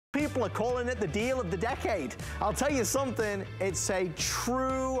People are calling it the deal of the decade. I'll tell you something, it's a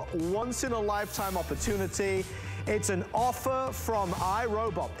true once-in-a-lifetime opportunity. It's an offer from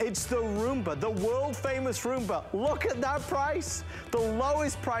iRobot. It's the Roomba, the world-famous Roomba. Look at that price. The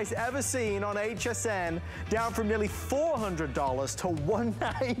lowest price ever seen on HSN, down from nearly $400 to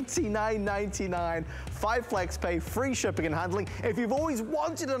 $199.99. 5 flex pay, free shipping and handling. If you've always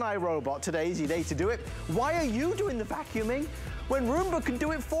wanted an iRobot, today's your day to do it. Why are you doing the vacuuming when Roomba can do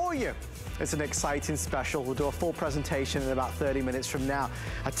it for you? It's an exciting special. We'll do a full presentation in about 30 minutes from now.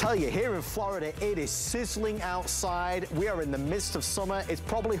 I tell you, here in Florida, it is sizzling outside. We are in the midst of summer. It's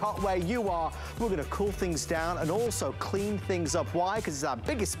probably hot where you are. We're gonna cool things down and also clean things up. Why? Because it's our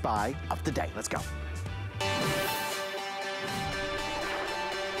biggest buy of the day. Let's go.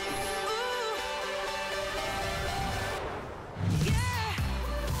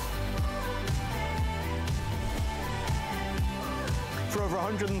 For over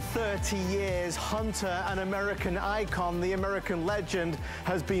 130 years, Hunter, an American icon, the American legend,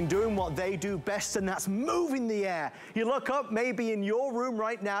 has been doing what they do best, and that's moving the air. You look up, maybe in your room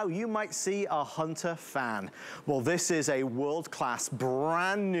right now, you might see a Hunter fan. Well, this is a world-class,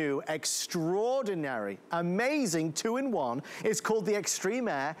 brand new, extraordinary, amazing 2-in-1. It's called the Extreme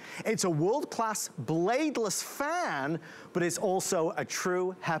Air. It's a world-class bladeless fan, but it's also a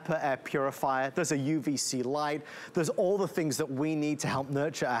true HEPA air purifier. There's a UVC light. There's all the things that we need to help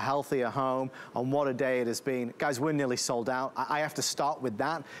nurture a healthier home, and what a day it has been. Guys, we're nearly sold out. I have to start with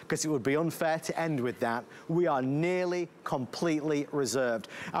that because it would be unfair to end with that. We are nearly completely reserved.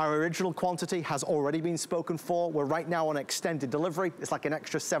 Our original quantity has already been spoken for. We're right now on extended delivery. It's like an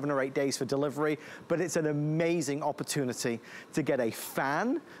extra 7 or 8 days for delivery, but it's an amazing opportunity to get a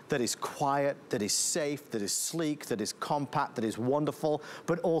fan that is quiet, that is safe, that is sleek, that is compact, that is wonderful,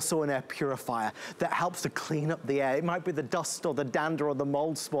 but also an air purifier that helps to clean up the air. It might be the dust or the dander or the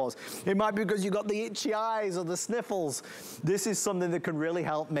mold spores. It might be because you got the itchy eyes or the sniffles. This is something that can really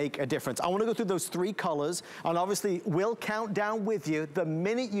help make a difference. I want to go through those 3 colors, and obviously we'll count down with you. The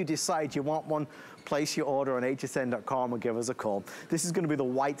minute you decide you want one, place your order on hsn.com or give us a call. This is going to be the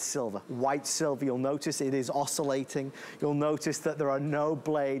white silver. White silver, you'll notice it is oscillating. You'll notice that there are no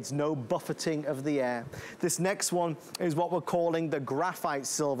blades, no buffeting of the air. This next one is what we're calling the graphite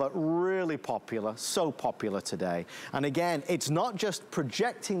silver. Really popular, so popular today. And again, it's not just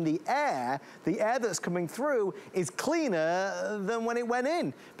projecting the air that's coming through is cleaner than when it went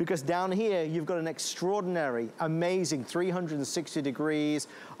in, because down here you've got an extraordinary, amazing 360 degrees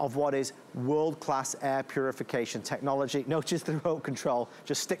of what is world-class air purification technology. Notice the remote control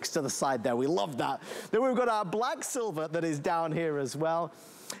just sticks to the side there. We love that. Then we've got our black silver that is down here as well.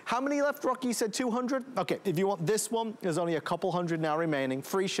 How many left, Rocky? You said 200? Okay, if you want this one, there's only a couple hundred now remaining.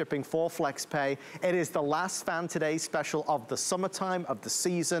 Free shipping, 4 flex pay. It is the last Fan Today special of the summertime, of the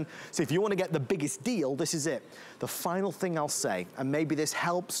season. So if you want to get the biggest deal, this is it. The final thing I'll say, and maybe this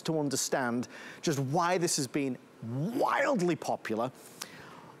helps to understand just why this has been wildly popular.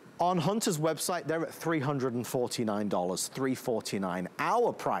 On Hunter's website, they're at $349, $349.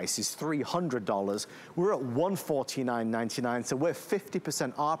 Our price is $300. We're at $149.99, so we're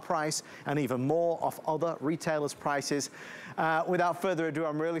 50% our price and even more off other retailers' prices. Without further ado,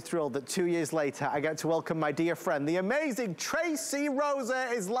 I'm really thrilled that 2 years later, I get to welcome my dear friend, the amazing Tracy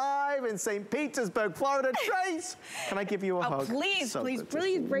Rosa is live in St. Petersburg, Florida. Trace, can I give you a hug? Please, so please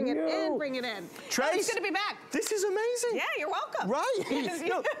bring it in, bring it in. Trace, it's good to be back. This is amazing. Yeah, you're welcome. Right.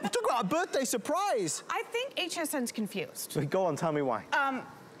 No, talk about a birthday surprise. I think HSN's confused. Go on, tell me why.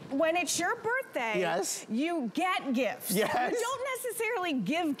 When it's your birthday, yes, you get gifts. Yes. You don't necessarily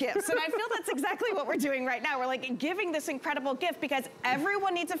give gifts, and I feel that's exactly what we're doing right now. We're like giving this incredible gift because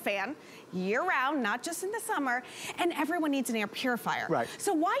everyone needs a fan year-round, not just in the summer, and everyone needs an air purifier. Right.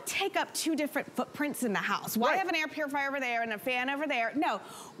 So why take up 2 different footprints in the house? Why have an air purifier over there and a fan over there? No,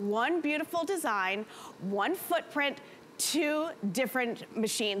 one beautiful design, one footprint, 2 different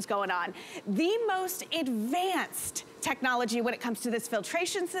machines going on. The most advanced technology when it comes to this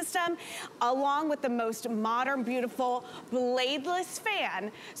filtration system, along with the most modern, beautiful, bladeless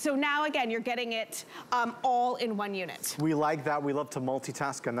fan. So now, again, you're getting it all in one unit. We like that. We love to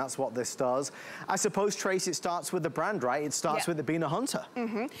multitask, and that's what this does. I suppose, Trace, it starts with the brand, right? It starts with it being a Hunter.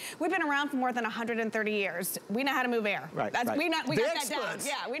 We've been around for more than 130 years. We know how to move air. Right, We got that down.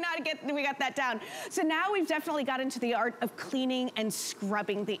 Yeah, we got that down. So now we've definitely got into the art of cleaning and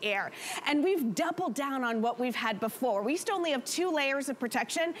scrubbing the air. And we've doubled down on what we've had before. We used to only have 2 layers of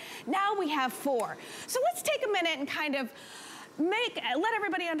protection. Now we have 4. So let's take a minute and kind of let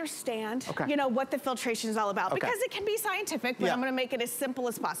everybody understand, you know, what the filtration is all about, because it can be scientific, but I'm gonna make it as simple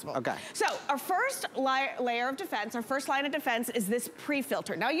as possible. So our first layer of defense, our first line of defense is this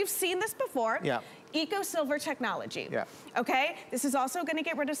pre-filter. Now you've seen this before. Eco Silver technology. Okay, this is also gonna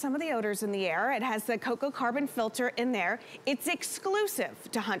get rid of some of the odors in the air. It has the cocoa carbon filter in there. It's exclusive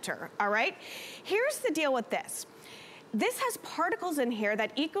to Hunter, all right? Here's the deal with this. This has particles in here,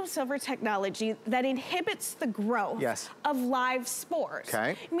 that Eco Silver technology, that inhibits the growth of live spores,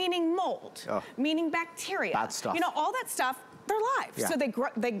 meaning mold, meaning bacteria. Bad stuff. You know, all that stuff, they're live. So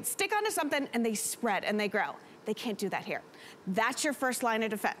they stick onto something and they spread and they grow. They can't do that here. That's your first line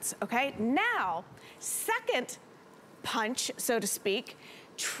of defense, okay? Now, second punch, so to speak,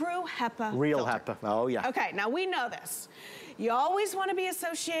 true HEPA Real filter. HEPA, oh yeah. Okay, now we know this. You always wanna be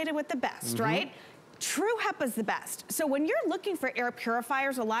associated with the best, right? True HEPA is the best. So when you're looking for air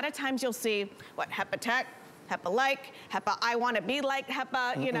purifiers, a lot of times you'll see, what, HEPA Tech, HEPA-like, HEPA I wanna be like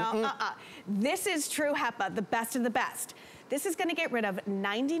HEPA, you know, This is true HEPA, the best of the best. This is gonna get rid of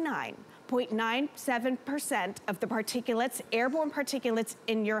 99.97% of the particulates, airborne particulates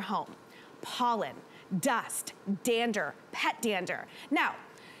in your home. Pollen, dust, dander, pet dander. Now,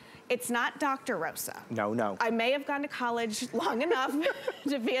 it's not Dr. Rosa. No, no. I may have gone to college long enough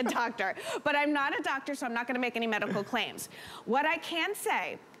to be a doctor, but I'm not a doctor, so I'm not gonna make any medical claims. What I can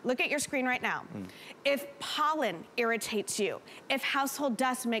say, look at your screen right now. If pollen irritates you, if household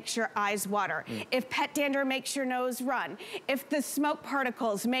dust makes your eyes water, if pet dander makes your nose run, if the smoke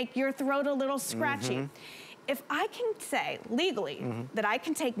particles make your throat a little scratchy, if I can say legally that I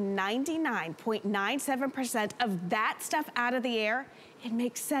can take 99.97% of that stuff out of the air, it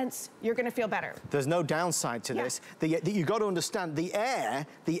makes sense. You're gonna feel better. There's no downside to this. You got to understand the air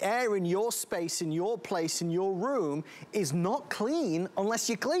in your space, in your place, in your room is not clean unless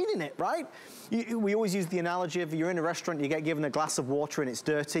you're cleaning it, right? We always use the analogy of you're in a restaurant, you get given a glass of water and it's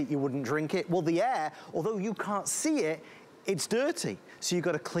dirty, you wouldn't drink it. Well, the air, although you can't see it, it's dirty. So you've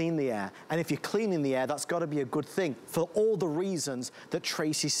got to clean the air. And if you're cleaning the air, that's got to be a good thing for all the reasons that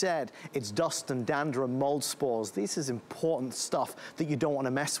Tracy said. It's dust and dander and mold spores. This is important stuff that you don't want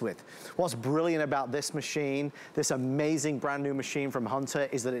to mess with. What's brilliant about this machine, this amazing brand new machine from Hunter,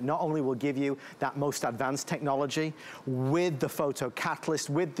 is that it not only will give you that most advanced technology with the photo catalyst,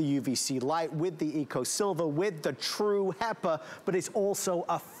 with the UVC light, with the Eco Silver, with the true HEPA, but it's also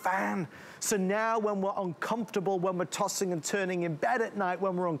a fan. So now when we're uncomfortable, when we're tossing and turning in bed at night,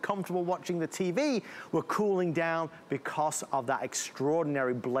 when we're uncomfortable watching the TV, we're cooling down because of that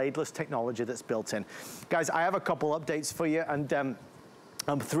extraordinary bladeless technology that's built in. Guys, I have a couple updates for you, and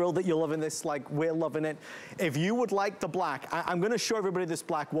I'm thrilled that you're loving this like we're loving it. If you would like the black, I'm gonna show everybody this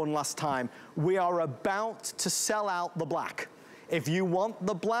black one last time. We are about to sell out the black. If you want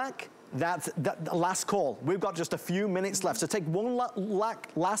the black, that's the last call. We've got just a few minutes left. So take one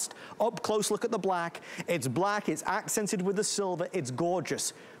last up close look at the black. It's black, it's accented with the silver, it's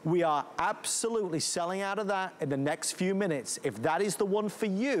gorgeous. We are absolutely selling out of that in the next few minutes. If that is the one for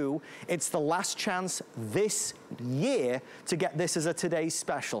you, it's the last chance this year to get this as a today's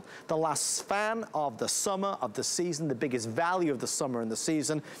special. The last fan of the summer, of the season, the biggest value of the summer and the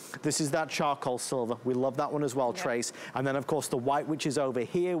season. This is that charcoal silver. We love that one as well, Trace. And then of course the white, which is over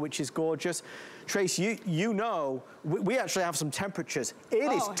here, which is gorgeous. Trace, you know, we actually have some temperatures.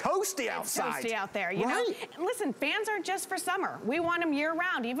 It is toasty outside. It's toasty out there, you know? Listen, fans aren't just for summer. We want them year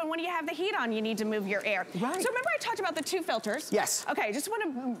round. Even when you have the heat on, you need to move your air. So remember I talked about the two filters? Yes. Okay, just want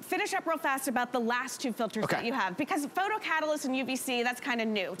to finish up real fast about the last two filters that you have, because photocatalyst and UVC, that's kind of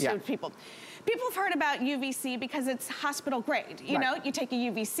new to people. People have heard about UVC because it's hospital grade. You know, you take a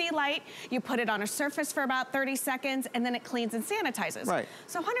UVC light, you put it on a surface for about 30 seconds, and then it cleans and sanitizes.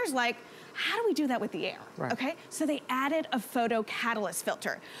 So Hunter's like, how do we do that with the air? Okay, so they added a photocatalyst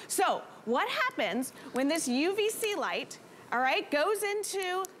filter. So what happens when this UVC light, goes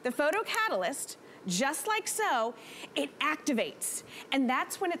into the photocatalyst, just like so, it activates. And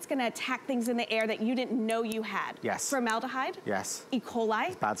that's when it's gonna attack things in the air that you didn't know you had. Formaldehyde. E.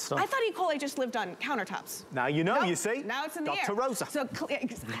 coli. Bad stuff. I thought E. coli just lived on countertops. Now you know, you see. Now it's in the air. Dr. Rosa. So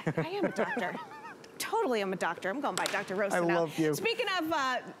I am a doctor. Totally, I'm a doctor. I'm going by Dr. Rosa now. I love you. Speaking of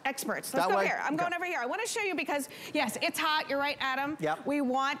experts, let's go here. I'm going over here. I want to show you because, yes, it's hot. You're right, Adam. We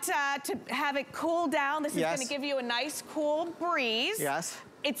want to have it cool down. This is going to give you a nice, cool breeze.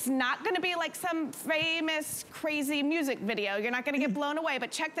 It's not going to be like some famous, crazy music video. You're not going to get blown away, but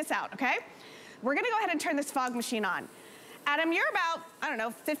check this out, okay? We're going to go ahead and turn this fog machine on. Adam, you're about, I don't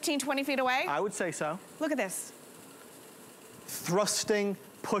know, 15, 20 feet away. I would say so. Look at this. Thrusting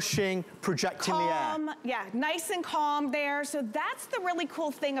pushing, projecting the air. Yeah, nice and calm there. So that's the really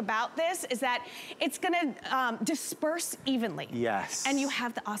cool thing about this, is that it's gonna disperse evenly. Yes. And you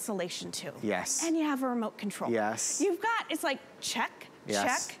have the oscillation too. Yes. And you have a remote control. Yes. You've got, it's like check,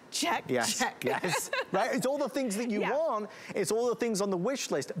 yes. check, check, yes. check. Yes, right? It's all the things that you want. It's all the things on the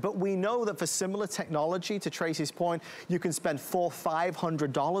wish list. But we know that for similar technology, to Tracy's point, you can spend $400,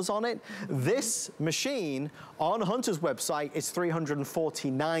 $500 on it. This machine on Hunter's website is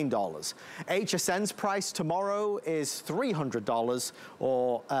 $349. HSN's price tomorrow is $300,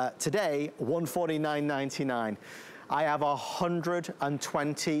 or today, $149.99. I have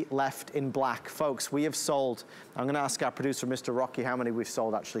 120 left in black. Folks, we have sold, I'm gonna ask our producer, Mr. Rocky, how many we've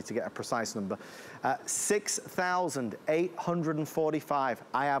sold actually to get a precise number. 6,845.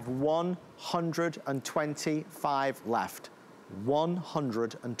 I have 125 left.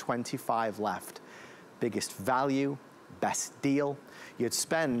 125 left. Biggest value, best deal. You'd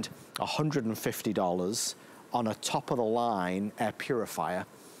spend $150 on a top of the line air purifier.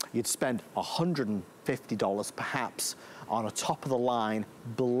 You'd spend $150 perhaps on a top of the line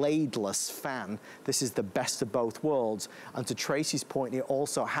bladeless fan. This is the best of both worlds. And to Tracy's point, it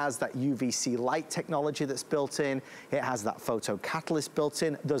also has that UVC light technology that's built in. It has that photo catalyst built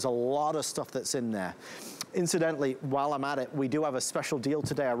in. There's a lot of stuff that's in there. Incidentally, while I'm at it, we do have a special deal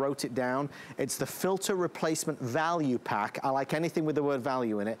today. I wrote it down. It's the filter replacement value pack. I like anything with the word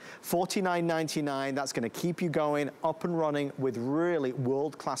value in it. $49.99. That's going to keep you going, up and running with really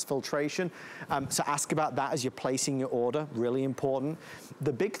world-class filtration. So ask about that as you're placing your order. Really important.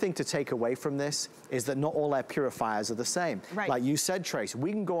 The big thing to take away from this is that not all air purifiers are the same. Right. Like you said, Trace,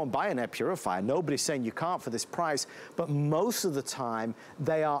 we can go and buy an air purifier. Nobody's saying you can't for this price, but most of the time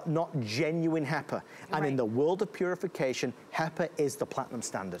they are not genuine HEPA. And in the world of purification, HEPA is the platinum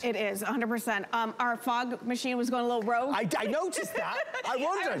standard. It is, 100%. Our fog machine was going a little rogue. I noticed that. I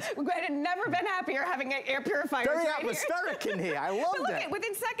wondered. I had never been happier having air purifiers. Very atmospheric in here. I loved it.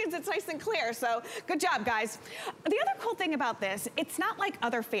 Within seconds, it's nice and clear. So good job, guys. The other cool thing about this, it's not like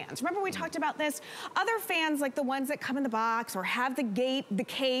other fans. Remember we talked about this? Other fans, like the ones that come in the box or have the gate, the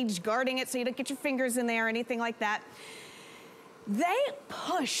cage guarding it so you don't get your fingers in there or anything like that. They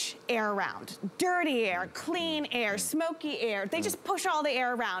push air around. Dirty air, clean air, smoky air. They just push all the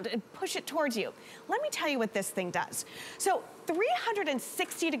air around and push it towards you. Let me tell you what this thing does. So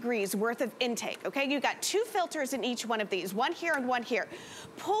 360 degrees worth of intake, okay? You've got 2 filters in each one of these, one here and one here.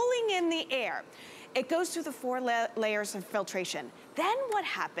 Pulling in the air. It goes through the 4 layers of filtration. Then what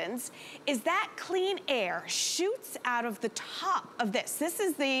happens is that clean air shoots out of the top of this. This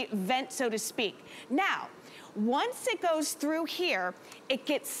is the vent, so to speak. Now, once it goes through here, it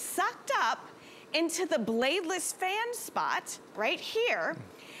gets sucked up into the bladeless fan spot right here,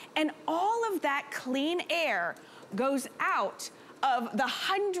 and all of that clean air goes out of the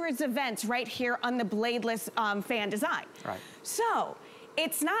hundreds of vents right here on the bladeless fan design. Right. So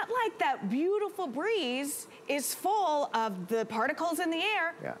it's not like that beautiful breeze is full of the particles in the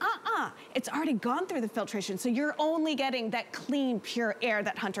air. It's already gone through the filtration, so you're only getting that clean, pure air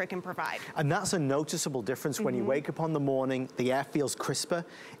that Hunter can provide. And that's a noticeable difference when you wake up in the morning, the air feels crisper,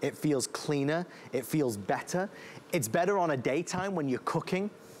 it feels cleaner, it feels better. It's better on a daytime when you're cooking,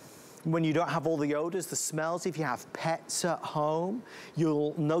 when you don't have all the odors, the smells. If you have pets at home,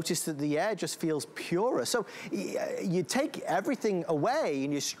 you'll notice that the air just feels purer. So you take everything away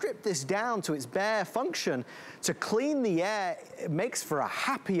and you strip this down to its bare function. To clean the air, it makes for a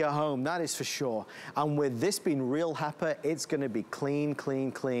happier home, that is for sure. And with this being real HEPA, it's gonna be clean,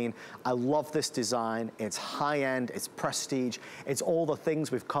 clean, clean. I love this design. It's high-end, it's prestige. It's all the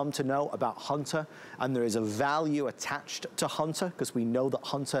things we've come to know about Hunter, and there is a value attached to Hunter because we know that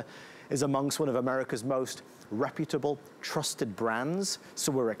Hunter is amongst one of America's most reputable, trusted brands.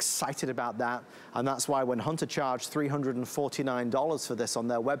 So we're excited about that. And that's why when Hunter charged $349 for this on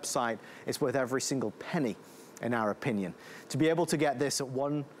their website, it's worth every single penny, in our opinion. To be able to get this at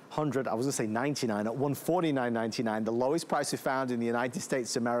I was gonna say 99, at $149.99, the lowest price we found in the United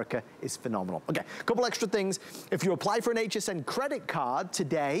States of America is phenomenal. Okay, a couple extra things. If you apply for an HSN credit card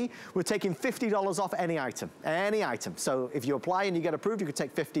today, we're taking $50 off any item, So if you apply and you get approved, you can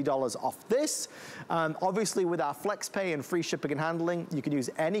take $50 off this. Obviously with our FlexPay and free shipping and handling, you can use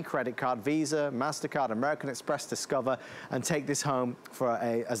any credit card, Visa, MasterCard, American Express, Discover, and take this home for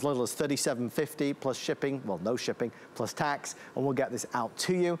as little as $37.50 plus shipping, well, no shipping, plus tax, and we'll get this out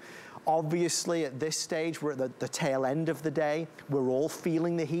to you. Obviously, at this stage, we're at the tail end of the day. We're all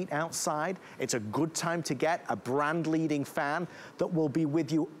feeling the heat outside. It's a good time to get a brand-leading fan that will be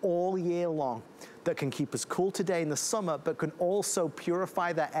with you all year long, that can keep us cool today in the summer, but can also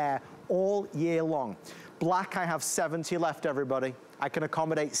purify the air all year long. Black, I have 70 left, everybody. I can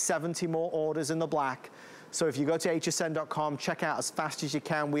accommodate 70 more orders in the black. So if you go to hsn.com, check out as fast as you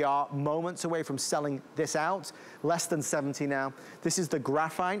can. We are moments away from selling this out. Less than 70 now. This is the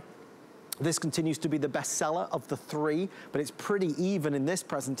graphite. This continues to be the best seller of the three, but it's pretty even in this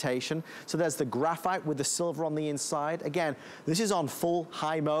presentation. So there's the graphite with the silver on the inside. Again, this is on full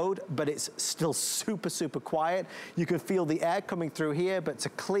high mode, but it's still super, super quiet. You can feel the air coming through here, but to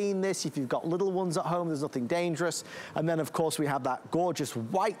clean this, if you've got little ones at home, there's nothing dangerous. And then of course we have that gorgeous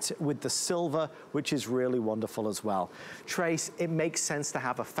white with the silver, which is really wonderful as well. Trace, it makes sense to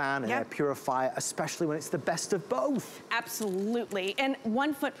have a fan and air purifier, especially when it's the best of both. Absolutely, and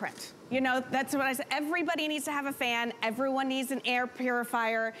one footprint. You know, that's what I said. Everybody needs to have a fan. Everyone needs an air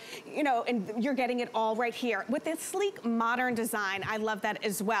purifier, you know, and you're getting it all right here. With this sleek, modern design, I love that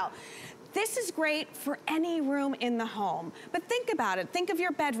as well. This is great for any room in the home, but think about it. Think of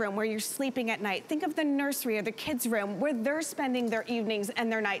your bedroom where you're sleeping at night. Think of the nursery or the kids' room where they're spending their evenings and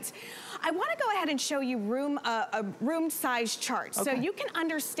their nights. I wanna go ahead and show you a room size chart so you can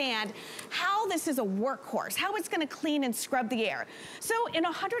understand how this is a workhorse, how it's gonna clean and scrub the air. So in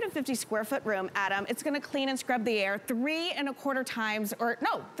a 150 square foot room, Adam, it's gonna clean and scrub the air 3 1/4 times, or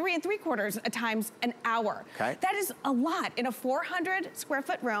no, 3 3/4 times an hour. Okay. That is a lot. In a 400 square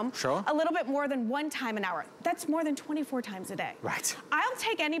foot room, a little bit more than 1 time an hour. That's more than 24 times a day. Right. I'll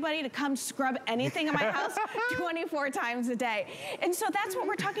take anybody to come scrub anything in my house 24 times a day. And so that's what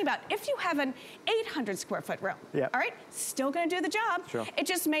we're talking about. If you have an 800 square foot room, all right, still gonna do the job. It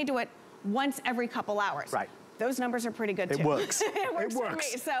just may do it once every couple hours. Right. Those numbers are pretty good too. It works. It works for me.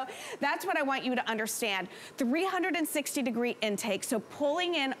 So that's what I want you to understand. 360-degree intake, so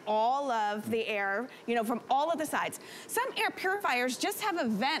pulling in all of the air, you know, from all of the sides. Some air purifiers just have a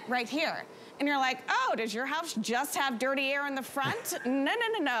vent right here. And you're like, oh, does your house just have dirty air in the front? No, no,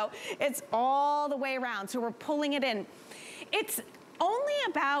 no, no. It's all the way around, so we're pulling it in. It's only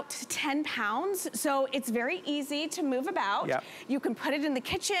about 10 pounds, so it's very easy to move about. You can put it in the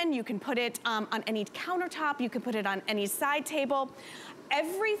kitchen, you can put it on any countertop, you can put it on any side table.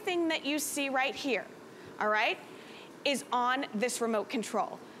 Everything that you see right here, all right, is on this remote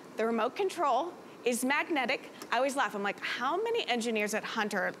control. The remote control is magnetic. I always laugh, I'm like, how many engineers at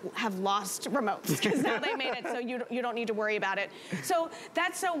Hunter have lost remotes? Because now they made it so you don't need to worry about it. So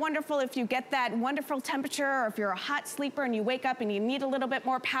that's so wonderful if you get that wonderful temperature, or if you're a hot sleeper and you wake up and you need a little bit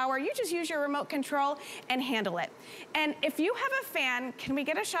more power, you just use your remote control and handle it. And if you have a fan, can we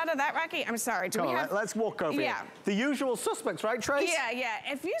get a shot of that, Rocky? I'm sorry, do we have? Let's walk over here. The usual suspects, right, Trace? Yeah, yeah.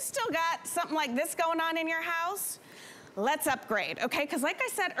 If you still got something like this going on in your house, let's upgrade, okay? Because like I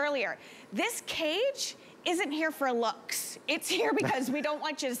said earlier, this cage isn't here for looks. It's here because we don't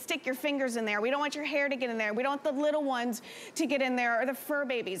want you to stick your fingers in there. We don't want your hair to get in there. We don't want the little ones to get in there, or the fur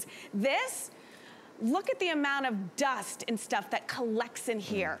babies. This, look at the amount of dust and stuff that collects in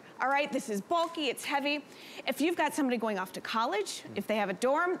here. All right, this is bulky, it's heavy. If you've got somebody going off to college, if they have a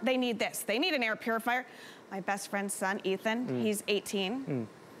dorm, they need this. They need an air purifier. My best friend's son, Ethan, he's 18.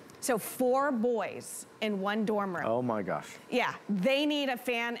 So 4 boys in 1 dorm room. Oh my gosh. Yeah, they need a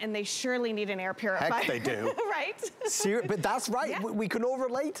fan, and they surely need an air purifier. Heck, they do. Right? But that's right. We can all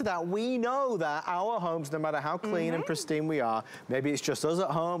relate to that. We know that our homes, no matter how clean and pristine we are, maybe it's just us at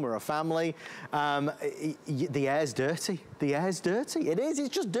home or a family, the air's dirty. The air's dirty. It is.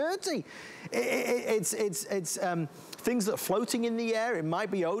 It's just dirty. It's things that are floating in the air. It might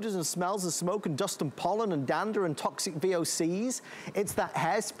be odors and smells and smoke and dust and pollen and dander and toxic VOCs. It's that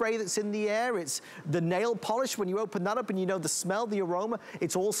hairspray that's in the air. It's the nail polish when you open that up and you know the smell, the aroma.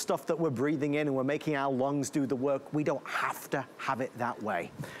 It's all stuff that we're breathing in, and we're making our lungs do the work. We don't have to have it that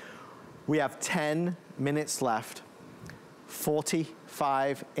way. We have 10 minutes left,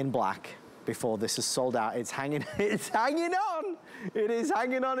 45 in black before this is sold out. It's hanging on. It is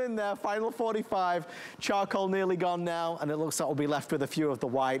hanging on in there. Final 45. Charcoal nearly gone now, and it looks like we'll be left with a few of the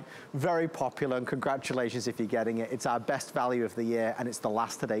white. Very popular, and congratulations if you're getting it. It's our best value of the year, and it's the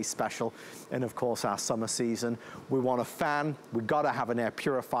last today special. And of course, our summer season. We want a fan. We've got to have an air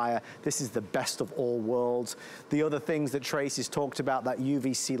purifier. This is the best of all worlds. The other things that Tracy's talked about, that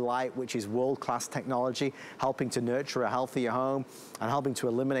UVC light, which is world-class technology, helping to nurture a healthier home and helping to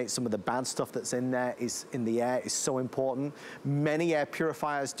eliminate some of the bad stuff that's in there, is in the air, is so important. Many air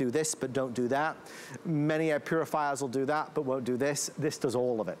purifiers do this, but don't do that. Many air purifiers will do that, but won't do this. This does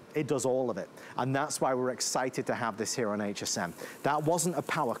all of it. It does all of it. And that's why we're excited to have this here on HSN. That wasn't a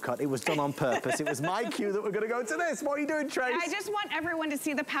power cut. It was done on purpose. It was my cue that we're going to go to this. What are you doing, Trace? I just want everyone to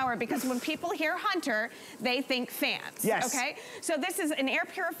see the power, because when people hear Hunter, they think fans. Yes. Okay? So this is an air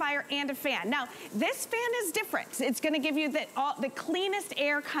purifier and a fan. Now, this fan is different. It's going to give you the cleanest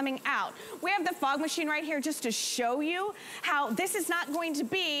air coming out. We have the fog machine right here just to show you how this is not going to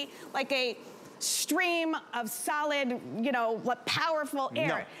be like a stream of solid, you know, powerful air.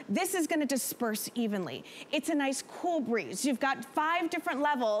 No. This is gonna disperse evenly. It's a nice cool breeze. You've got 5 different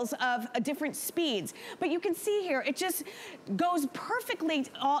levels of different speeds, but you can see here, it just goes perfectly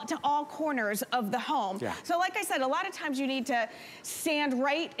to all corners of the home. Yeah. So like I said, a lot of times you need to stand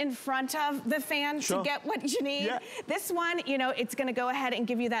right in front of the fan to get what you need. Yeah. This one, you know, it's gonna go ahead and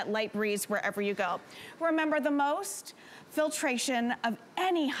give you that light breeze wherever you go. Remember, the most filtration of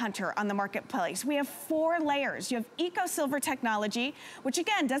any Hunter on the marketplace. We have 4 layers. You have Eco Silver technology, which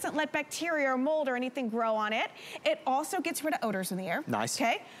again, doesn't let bacteria or mold or anything grow on it. It also gets rid of odors in the air. Nice.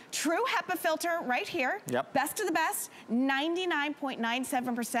 Okay. True HEPA filter right here. Yep. Best of the best.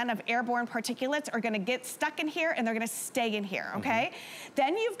 99.97% of airborne particulates are gonna get stuck in here and they're gonna stay in here, okay?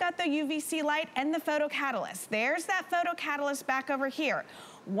 Then you've got the UVC light and the photocatalyst. There's that photocatalyst back over here.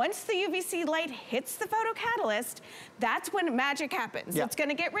 Once the UVC light hits the photocatalyst, that's when magic happens. Yep. It's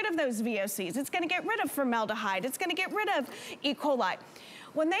gonna get rid of those VOCs. It's gonna get rid of formaldehyde. It's gonna get rid of E. coli.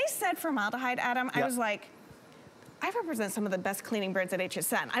 When they said formaldehyde, Adam, I was like, I represent some of the best cleaning brands at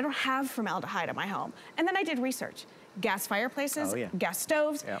HSN. I don't have formaldehyde at my home. And then I did research. Gas fireplaces, gas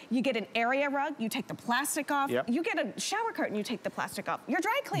stoves, you get an area rug, you take the plastic off, you get a shower curtain, you take the plastic off. You're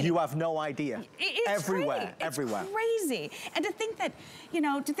dry cleaning. You have no idea. It's everywhere, great. everywhere. It's crazy. And to think that, you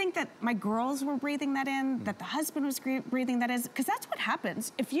know, my girls were breathing that in, that the husband was breathing that in, because that's what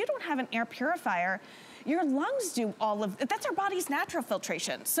happens. If you don't have an air purifier, your lungs do all of, that's our body's natural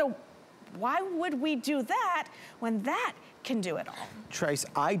filtration. So why would we do that when that can do it all? Trace,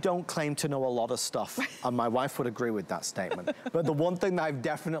 I don't claim to know a lot of stuff, and my wife would agree with that statement. But the one thing that I've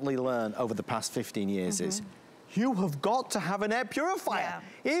definitely learned over the past 15 years is you have got to have an air purifier.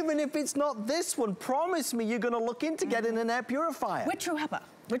 Even if it's not this one, promise me you're going to look into getting an air purifier. With true HEPA.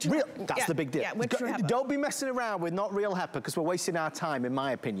 That's the big deal. Yeah, with true HEPA. Don't be messing around with not real HEPA, because we're wasting our time, in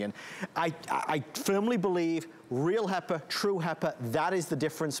my opinion. I firmly believe real HEPA, true HEPA, that is the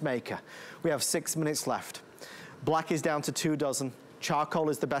difference maker. We have 6 minutes left. Black is down to 2 dozen. Charcoal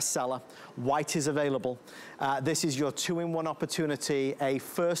is the best seller. White is available. This is your 2-in-1 opportunity, a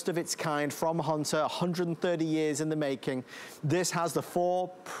first of its kind from Hunter, 130 years in the making. This has the 4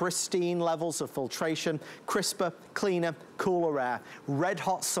 pristine levels of filtration, crisper, cleaner, cooler air. Red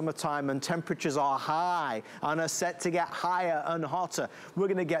hot summertime and temperatures are high and are set to get higher and hotter. We're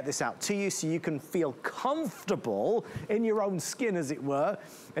gonna get this out to you so you can feel comfortable in your own skin, as it were,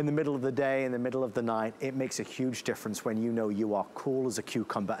 in the middle of the day, in the middle of the night. It makes a huge difference when you know you are cool as a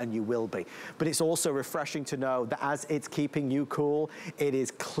cucumber, and you will be. But it's also refreshing to know that as it's keeping you cool, it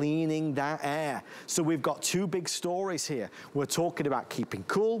is cleaning that air. So we've got 2 big stories here. We're talking about keeping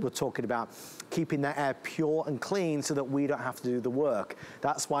cool. We're talking about keeping that air pure and clean so that we don't have to do the work.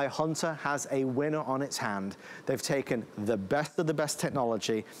 That's why Hunter has a winner on its hand. They've taken the best of the best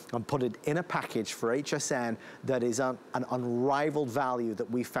technology and put it in a package for HSN that is an unrivaled value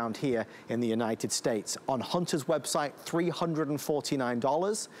that we found here in the United States. On Hunter's website,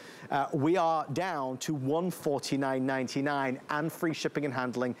 $349. We are down to $149.99 and free shipping and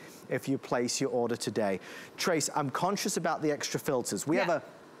handling if you place your order today. Trace, I'm conscious about the extra filters. We have a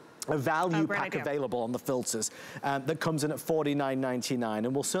value pack available on the filters that comes in at $49.99,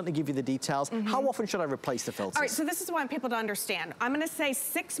 and we'll certainly give you the details. How often should I replace the filters? All right, so this is what I want people to understand. I'm gonna say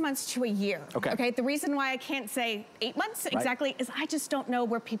 6 months to a year. Okay. The reason why I can't say 8 months exactly is I just don't know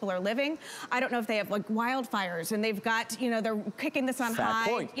where people are living. I don't know if they have like wildfires and they've got, you know, they're kicking this on high.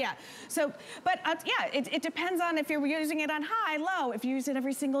 Fair point. Yeah. So, but yeah, it depends on if you're using it on high, low, if you use it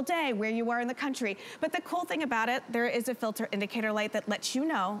every single day, where you are in the country. But the cool thing about it, there is a filter indicator light that lets you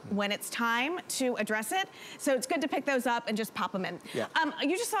know when it's time to address it. So it's good to pick those up and just pop them in. Yeah.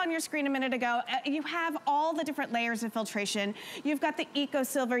 You just saw on your screen a minute ago, you have all the different layers of filtration. You've got the Eco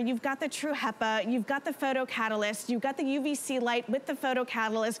Silver, you've got the True HEPA, you've got the photocatalyst, you've got the UVC light with the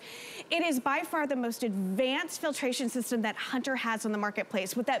photocatalyst. It is by far the most advanced filtration system that Hunter has on the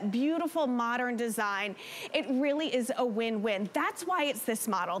marketplace with that beautiful modern design. It really is a win-win. That's why it's this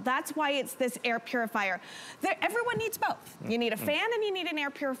model. That's why it's this air purifier. Everyone needs both. You need a fan and you need an air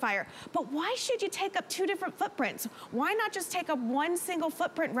purifier. purifier. But why should you take up 2 different footprints? Why not just take up 1 single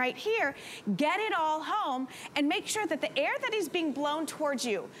footprint right here, get it all home, and make sure that the air that is being blown towards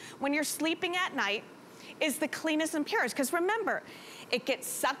you when you're sleeping at night is the cleanest and purest. Because remember, it gets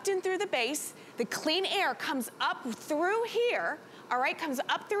sucked in through the base, the clean air comes up through here, all right, comes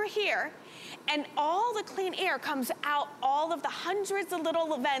up through here, and all the clean air comes out all of the hundreds of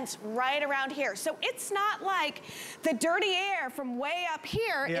little vents right around here. So it's not like the dirty air from way up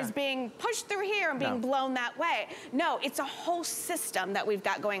here is being pushed through here and being blown that way. No, it's a whole system that we've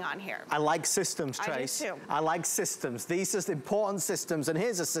got going on here. I like systems, Trace. I do too. I like systems. These are important systems, and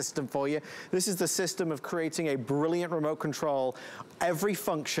here's a system for you. This is the system of creating a brilliant remote control. Every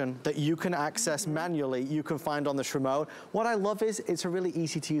function that you can access manually, you can find on this remote. What I love is it's a really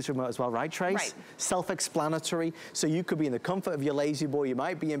easy to use remote as well, right, Trace? Right. Self-explanatory, so you could be in the comfort of your lazy boy, you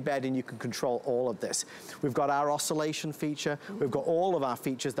might be in bed and you can control all of this. We've got our oscillation feature, we've got all of our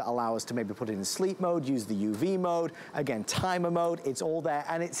features that allow us to maybe put it in sleep mode, use the UV mode, again, timer mode, it's all there,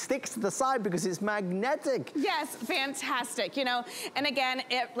 and it sticks to the side because it's magnetic. Yes, fantastic, you know, and again,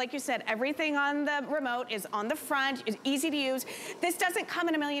 like you said, everything on the remote is on the front, it's easy to use. This doesn't come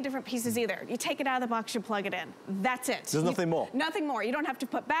in a million different pieces either. You take it out of the box, you plug it in. That's it. There's nothing more. Nothing more. You don't have to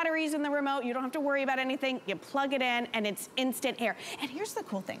put batteries in the remote. You don't have to worry about anything. You plug it in and it's instant air. And here's the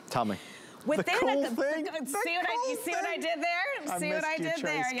cool thing. Tell me. See what I did there? See what I did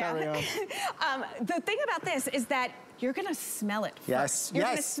there? Yeah. The thing about this is that you're gonna smell it first. Yes, You're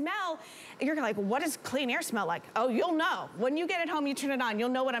gonna smell, you're gonna like, what does clean air smell like? Oh, you'll know. When you get it home, you turn it on, you'll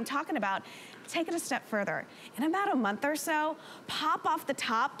know what I'm talking about. Take it a step further. In about a month or so, pop off the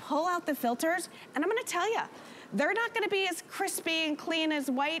top, pull out the filters, and I'm gonna tell you, they're not gonna be as crispy and clean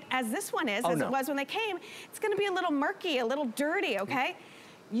as white as this one is, it was when they came. It's gonna be a little murky, a little dirty, okay?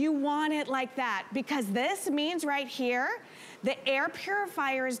 You want it like that because this means right here, the air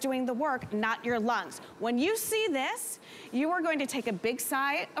purifier is doing the work, not your lungs. When you see this, you are going to take a big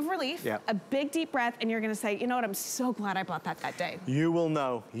sigh of relief, a big deep breath, and you're gonna say, you know what, I'm so glad I bought that day. You will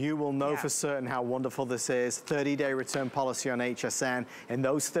know for certain how wonderful this is. 30-day return policy on HSN. In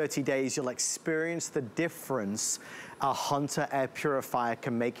those 30 days, you'll experience the difference a Hunter air purifier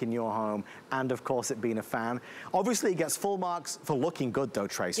can make in your home, and of course it being a fan. Obviously it gets full marks for looking good though,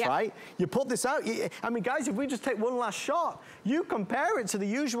 Trace, right? You put this out, I mean guys, if we just take one last shot, you compare it to the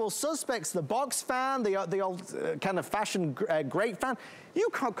usual suspects, the box fan, the old kind of fashion grate fan, you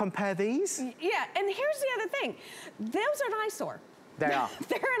can't compare these. Yeah, and here's the other thing, those are an eyesore. They are.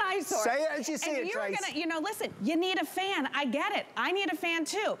 They're an eyesore. Say it as you see it, Trace. You know, listen, you need a fan. I get it. I need a fan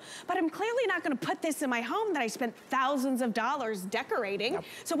too. But I'm clearly not going to put this in my home that I spent thousands of dollars decorating.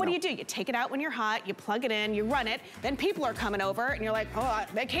 So what do? You take it out when you're hot, you plug it in, you run it, then people are coming over and you're like, oh,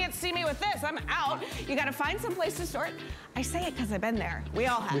 they can't see me with this. I'm out. You got to find some place to store it. I say it because I've been there. We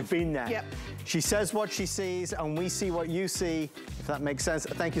all have. We've been there. Yep. She says what she sees and we see what you see, if that makes sense.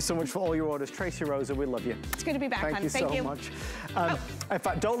 Thank you so much for all your orders. Tracy Rosa, we love you. It's good to be back, hon. Thank you so much. In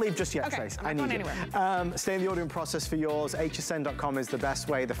fact, don't leave just yet, Trace. I'm not going anywhere. Stay in the ordering process for yours. hsn.com is the best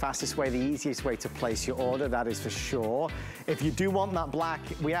way, the fastest way, the easiest way to place your order, that is for sure. If you do want that black,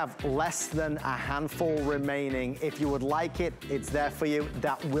 we have less than a handful remaining. If you would like it, it's there for you.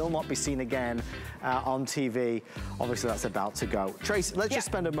 That will not be seen again on TV. Obviously, that's about to go. Trace, let's just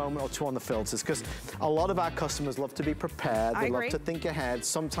spend a moment or two on the filters, because a lot of our customers love to be prepared. They love to think ahead.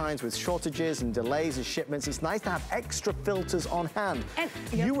 Sometimes with shortages and delays and shipments, it's nice to have extra filters on hand. And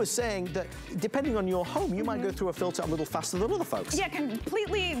you were saying that depending on your home, you might go through a filter a little faster than other folks. Yeah,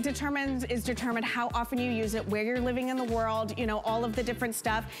 completely determined how often you use it, where you're living in the world, you know, all of the different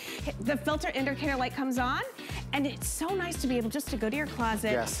stuff. The filter indicator light comes on, and it's so nice to be able just to go to your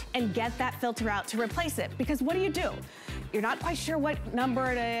closet and get that filter out to replace it. Because what do? You're not quite sure what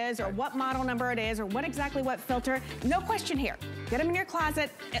number it is or what model number it is or what filter. No question here. Get them in your closet.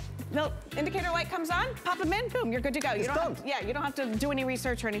 The indicator light comes on, pop them in, boom, you're good to go. You don't have to do any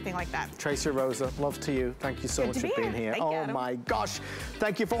research or anything like that. Tracy Rosa, love to you. Thank you so much for being here. Oh my gosh.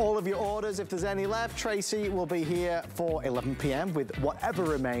 Thank you for all of your orders. If there's any left, Tracy will be here for 11 p.m. with whatever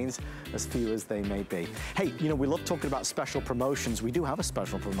remains, as few as they may be. Hey, you know, we love talking about special promotions. We do have a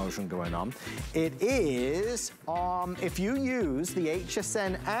special promotion going on. It is, if you use the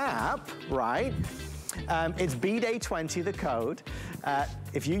HSN app, right? It's BDay20, the code.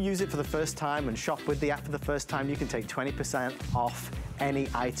 If you use it for the first time and shop with the app for the first time, you can take 20% off any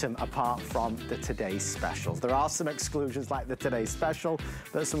item apart from the Today's Specials. There are some exclusions like the Today's Special.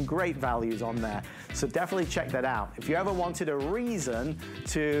 There's some great values on there. So definitely check that out. If you ever wanted a reason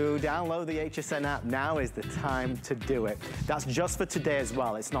to download the HSN app, now is the time to do it. That's just for today as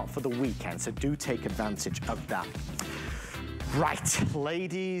well. It's not for the weekend, so do take advantage of that. Right,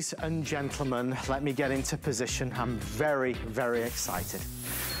 ladies and gentlemen, let me get into position. I'm very, very excited.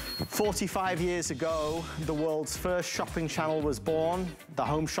 45 years ago, the world's first shopping channel was born, the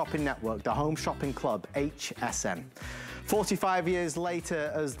Home Shopping Network, the Home Shopping Club, HSN. 45 years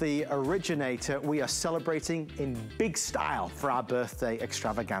later, as the originator, we are celebrating in big style for our birthday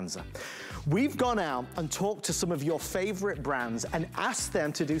extravaganza. We've gone out and talked to some of your favorite brands and asked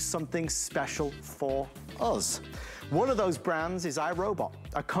them to do something special for us. One of those brands is iRobot,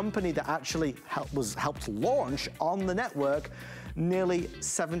 a company that actually helped launch on the network nearly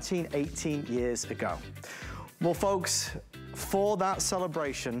 17, 18 years ago. Well, folks, for that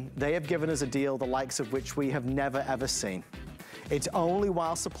celebration, they have given us a deal the likes of which we have never, ever seen. It's only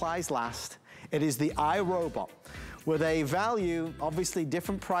while supplies last. It is the iRobot, with a value, obviously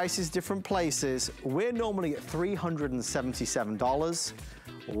different prices, different places. We're normally at $377.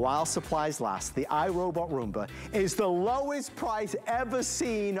 While supplies last, the iRobot Roomba is the lowest price ever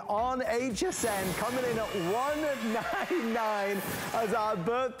seen on HSN, coming in at $199 as our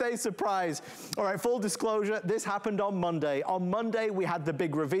birthday surprise. All right, full disclosure, this happened on Monday. On Monday, we had the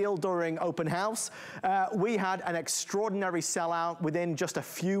big reveal during open house. We had an extraordinary sellout within just a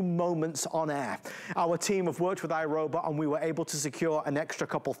few moments on air. Our team have worked with iRobot and we were able to secure an extra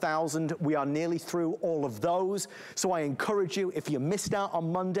couple thousand. We are nearly through all of those. So I encourage you, if you missed out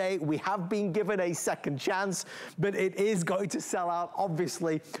on Monday, we have been given a second chance, but it is going to sell out,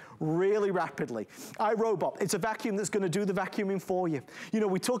 obviously, really rapidly. iRobot, it's a vacuum that's going to do the vacuuming for you. You know,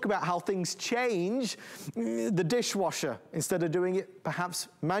 we talk about how things change. The dishwasher, instead of doing it perhaps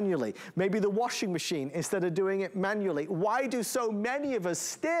manually. Maybe the washing machine, instead of doing it manually. Why do so many of us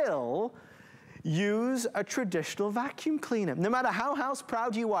still use a traditional vacuum cleaner? No matter how house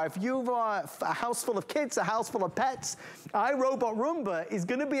proud you are, if you've a house full of kids, a house full of pets, iRobot Roomba is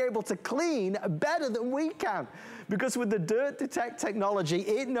going to be able to clean better than we can. Because with the Dirt Detect technology,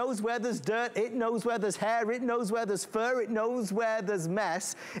 it knows where there's dirt, it knows where there's hair, it knows where there's fur, it knows where there's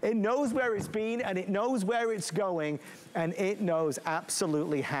mess, it knows where it's been, and it knows where it's going, and it knows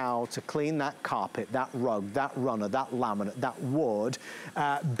absolutely how to clean that carpet, that rug, that runner, that laminate, that wood,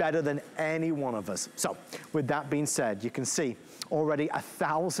 better than any one of us. So, with that being said, you can see already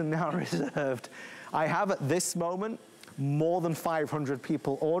 1,000 now reserved. I have at this moment more than 500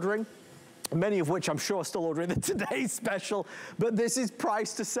 people ordering, many of which I'm sure are still ordering the today's special, but this is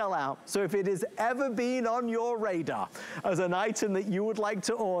priced to sell out. So if it has ever been on your radar as an item that you would like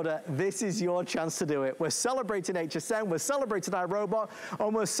to order, this is your chance to do it. We're celebrating HSN, we're celebrating iRobot,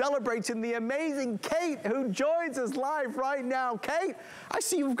 and we're celebrating the amazing Kate, who joins us live right now. Kate, I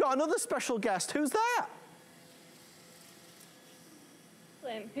see you've got another special guest. Who's that?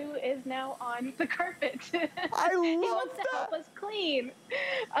 Who is now on the carpet. I love He wants to help us clean.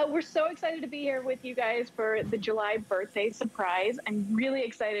 We're so excited to be here with you guys for the July birthday surprise. I'm really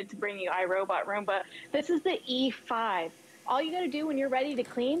excited to bring you iRobot Roomba. This is the E5. All you got to do when you're ready to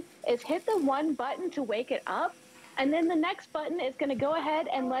clean is hit the one button to wake it up, and then the next button is going to go ahead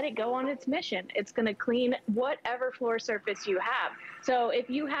and let it go on its mission. It's going to clean whatever floor surface you have. So if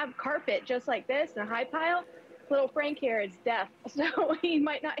you have carpet just like this in a high pile, little Frank here is deaf, so he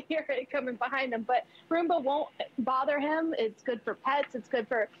might not hear it coming behind him, but Roomba won't bother him. It's good for pets. It's good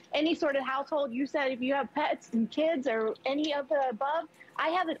for any sort of household. You said if you have pets and kids or any of the above, I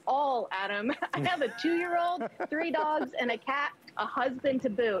have it all, Adam. I have a 2-year-old, 3 dogs, and a cat, a husband to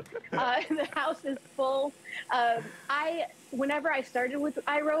boot. The house is full. Whenever I started with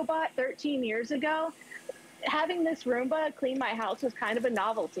iRobot 13 years ago, having this Roomba clean my house was kind of a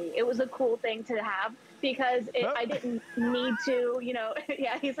novelty. It was a cool thing to have, because I didn't need to, you know,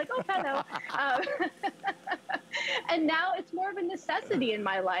 yeah, he's like, oh, hello. And now it's more of a necessity in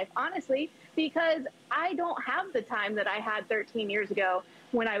my life, honestly, because I don't have the time that I had 13 years ago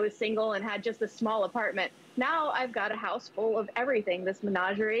when I was single and had just a small apartment. Now I've got a house full of everything, this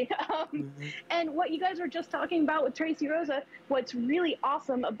menagerie. And what you guys were just talking about with Tracy Rosa, what's really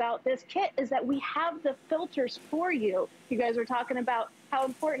awesome about this kit is that we have the filters for you. You guys were talking about how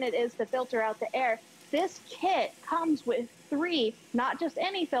important it is to filter out the air. This kit comes with 3, not just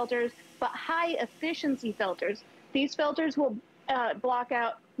any filters, but high efficiency filters. These filters will block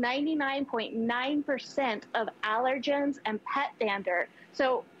out 99.9% of allergens and pet dander.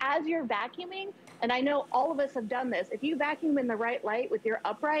 So as you're vacuuming, and I know all of us have done this, if you vacuum in the right light with your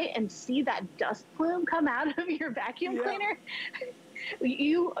upright and see that dust plume come out of your vacuum cleaner,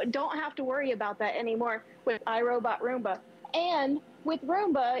 you don't have to worry about that anymore with iRobot Roomba. And with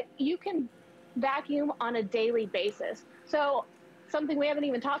Roomba, you can vacuum on a daily basis. So something we haven't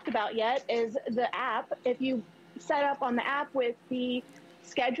even talked about yet is the app. If you set up on the app with the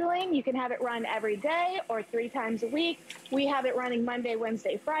scheduling, you can have it run every day or 3 times a week. We have it running Monday,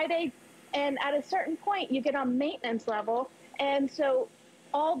 Wednesday, Friday. And at a certain point, you get on maintenance level. And so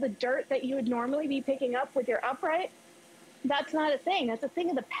all the dirt that you would normally be picking up with your upright, that's not a thing. That's a thing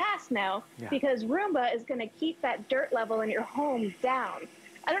of the past now, because Roomba is going to keep that dirt level in your home down.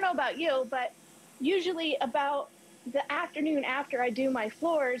 I don't know about you, but usually about the afternoon after I do my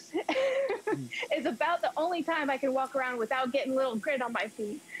floors is about the only time I can walk around without getting a little grit on my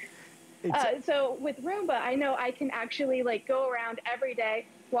feet. So with Roomba, I know I can actually like go around every day,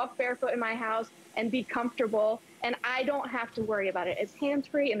 walk barefoot in my house and be comfortable, and I don't have to worry about it. It's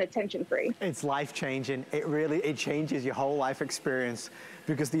hands-free and attention-free. It's life-changing. It changes your whole life experience,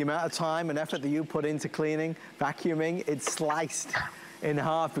 because the amount of time and effort that you put into cleaning, vacuuming, it's sliced in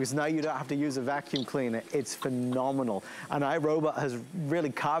half, because now you don't have to use a vacuum cleaner. It's phenomenal. And iRobot has really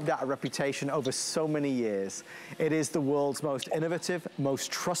carved out a reputation over so many years. It is the world's most innovative,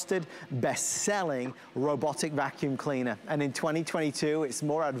 most trusted, best-selling robotic vacuum cleaner. And in 2022, it's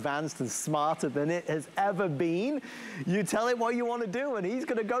more advanced and smarter than it has ever been. You tell it what you want to do, and he's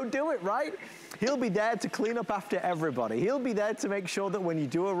gonna go do it, right? He'll be there to clean up after everybody. He'll be there to make sure that when you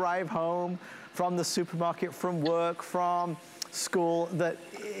do arrive home from the supermarket, from work, from school, that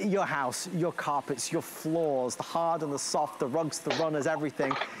your house, your carpets, your floors, the hard and the soft, the rugs, the runners,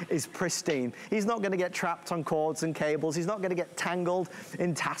 everything is pristine. He's not gonna get trapped on cords and cables. He's not gonna get tangled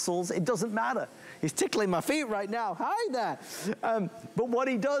in tassels. It doesn't matter. He's tickling my feet right now. Hi there. But what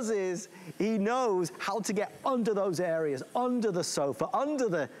he does is he knows how to get under those areas, under the sofa, under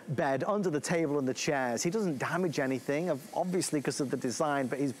the bed, under the table and the chairs. He doesn't damage anything, obviously because of the design,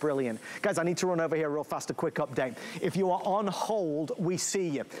 but he's brilliant. Guys, I need to run over here real fast, a quick update. If you are on hold, we see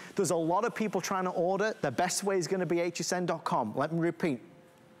you. There's a lot of people trying to order. The best way is going to be hsn.com. Let me repeat.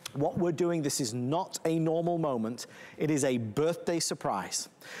 What we're doing, this is not a normal moment. It is a birthday surprise.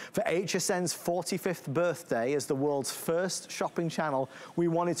 For HSN's 45th birthday as the world's first shopping channel, we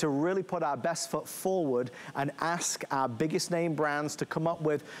wanted to really put our best foot forward and ask our biggest name brands to come up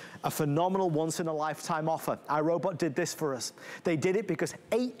with a phenomenal once-in-a-lifetime offer. iRobot did this for us. They did it because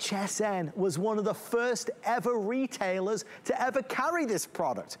HSN was one of the first ever retailers to ever carry this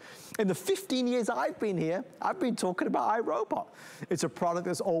product. In the 15 years I've been here, I've been talking about iRobot. It's a product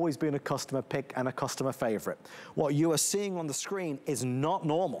that's always been a customer pick and a customer favorite. What you are seeing on the screen is not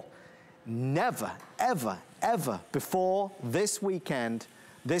normal. Never, ever, ever before this weekend,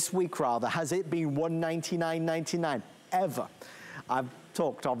 this week rather, has it been $199.99, ever. I've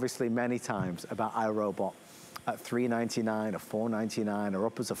talked obviously many times about iRobot at $399 or $499 or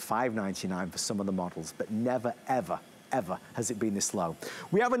upwards of $599 for some of the models, but never, ever, ever has it been this low.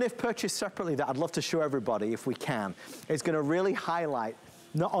 We have an if purchased separately that I'd love to show everybody if we can. It's gonna really highlight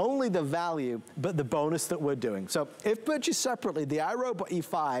not only the value, but the bonus that we're doing. So if purchased separately, the iRobot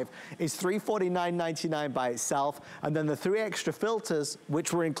E5 is $349.99 by itself, and then the 3 extra filters,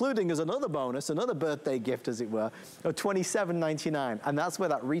 which we're including as another bonus, another birthday gift as it were, are $27.99. And that's where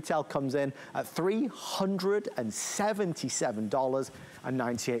that retail comes in at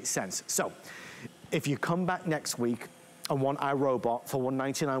 $377.98. So if you come back next week and want iRobot for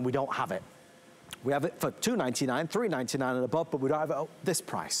 $199, we don't have it. We have it for $299, $399 and above, but we don't have it at this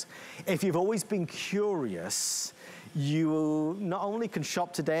price. If you've always been curious, you not only can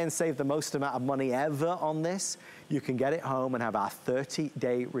shop today and save the most amount of money ever on this, you can get it home and have our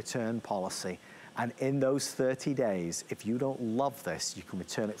 30-day return policy. And in those 30 days, if you don't love this, you can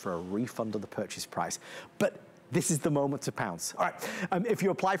return it for a refund of the purchase price. But this is the moment to pounce. All right, if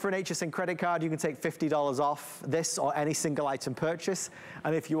you apply for an HSN credit card, you can take $50 off this or any single item purchase.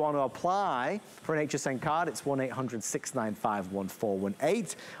 And if you want to apply for an HSN card, it's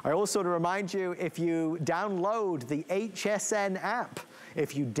 1-800-695-1418. I also want to remind you, if you download the HSN app,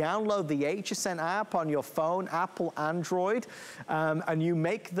 if you download the HSN app on your phone, Apple, Android, and you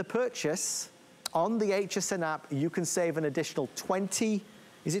make the purchase on the HSN app, you can save an additional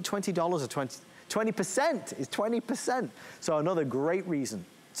is it $20 or 20% is 20%. So another great reason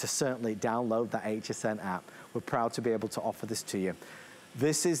to certainly download that HSN app. We're proud to be able to offer this to you.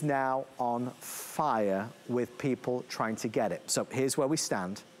 This is now on fire with people trying to get it. So here's where we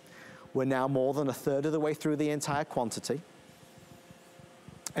stand. We're now more than a third of the way through the entire quantity.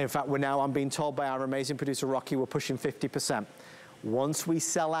 In fact, I'm being told by our amazing producer, Rocky, we're pushing 50%. Once we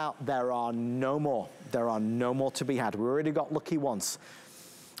sell out, there are no more. There are no more to be had. We already got lucky once.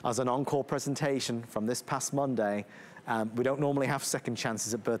 As an encore presentation from this past Monday, we don't normally have second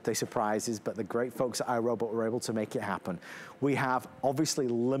chances at birthday surprises, but the great folks at iRobot were able to make it happen. We have obviously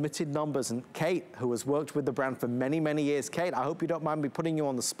limited numbers, and Kate, who has worked with the brand for many, many years. Kate, I hope you don't mind me putting you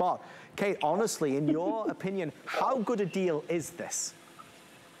on the spot. Kate, honestly, in your opinion, how good a deal is this?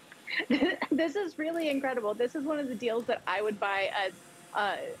 This is really incredible. This is one of the deals that I would buy as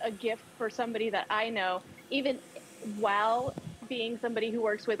a gift for somebody that I know, even while being somebody who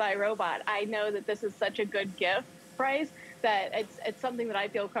works with iRobot. I know that this is such a good gift price that it's something that I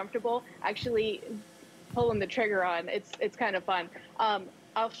feel comfortable actually pulling the trigger on. It's kind of fun.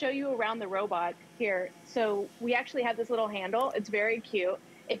 I'll show you around the robot here. So we actually have this little handle. It's very cute.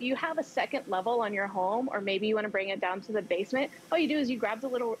 If you have a second level on your home, or maybe you want to bring it down to the basement, all you do is you grab the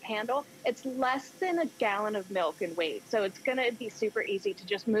little handle. It's less than a gallon of milk in weight. So it's going to be super easy to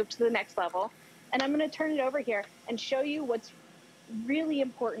just move to the next level. And I'm going to turn it over here and show you what's really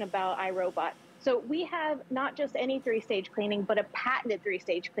important about iRobot. So we have not just any 3-stage cleaning, but a patented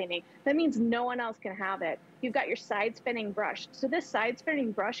 3-stage cleaning. That means no one else can have it. You've got your side spinning brush. So this side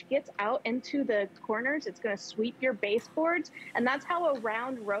spinning brush gets out into the corners. It's going to sweep your baseboards. And that's how a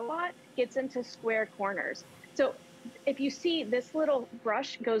round robot gets into square corners. So if you see this little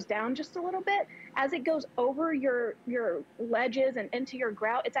brush goes down just a little bit, as it goes over your ledges and into your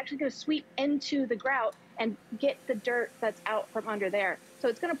grout, it's actually going to sweep into the grout and get the dirt that's out from under there. So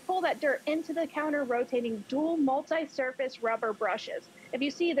it's going to pull that dirt into the counter rotating dual multi-surface rubber brushes. If you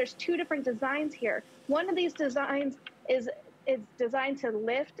see, there's 2 different designs here. One of these designs is designed to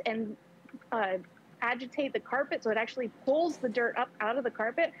lift and agitate the carpet, so it actually pulls the dirt up out of the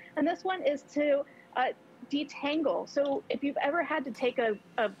carpet. And this one is to detangle. So if you've ever had to take a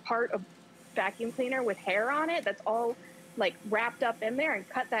part of vacuum cleaner with hair on it that's all like wrapped up in there and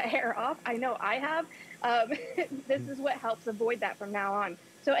cut that hair off, I know I have. This is what helps avoid that from now on.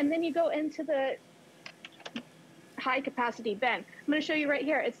 So, and then you go into the high capacity bin. I'm going to show you right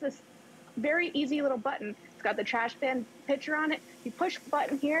here. It's this very easy little button. It's got the trash bin picture on it. You push the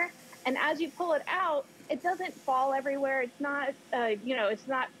button here, and as you pull it out, it doesn't fall everywhere. It's not, it's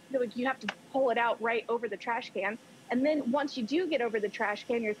not like you have to pull it out right over the trash can. And then once you do get over the trash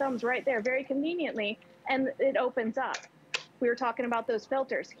can, your thumb's right there very conveniently, and it opens up. We were talking about those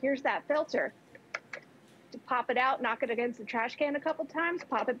filters. Here's that filter. To pop it out, knock it against the trash can a couple times,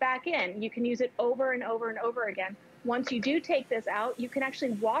 pop it back in. You can use it over and over and over again. Once you do take this out, you can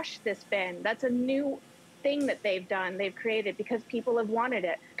actually wash this bin. That's a new thing that they've done. They've created because people have wanted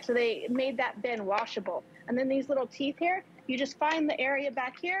it. So they made that bin washable. And then these little teeth here, you just find the area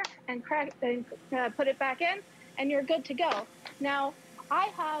back here and crack and put it back in, and you're good to go. Now, I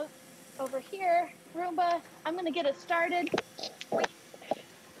have over here, Roomba, I'm gonna get it started.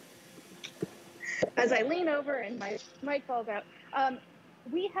 As I lean over and my mic falls out,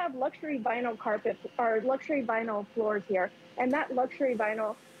 we have luxury vinyl carpet, or luxury vinyl floors here, and that luxury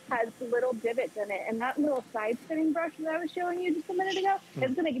vinyl has little divots in it, and that little side spinning brush that I was showing you just a minute ago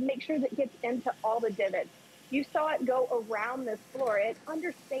is going to make sure that it gets into all the divots. You saw it go around this floor. It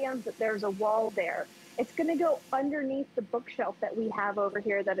understands that there's a wall there. It's going to go underneath the bookshelf that we have over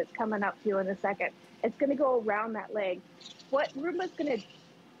here that it's coming up to in a second. It's going to go around that leg. What Roomba's going to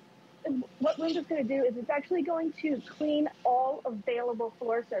do is it's actually going to clean all available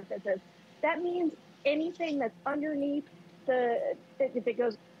floor surfaces. That means anything that's underneath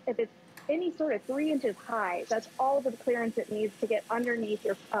if it's any sort of 3 inches high, that's all the clearance it needs to get underneath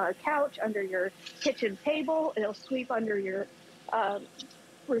your couch, under your kitchen table. It'll sweep under your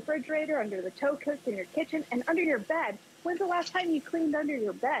refrigerator, under the toe cooks in your kitchen, and under your bed. When's the last time you cleaned under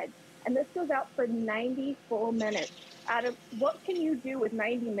your bed? And this goes out for 90 full minutes. What can you do with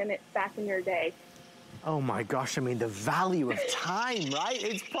 90 minutes back in your day? Oh my gosh, I mean, the value of time, right?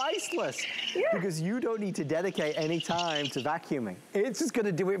 It's priceless. Yeah. Because you don't need to dedicate any time to vacuuming. It's just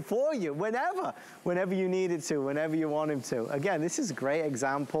gonna do it for you whenever you need it to, whenever you want him to. Again, this is great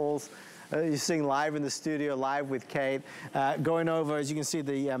examples. You're seeing live in the studio, live with Kate. Going over, as you can see,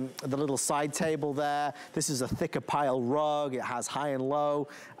 the little side table there. This is a thicker pile rug. It has high and low.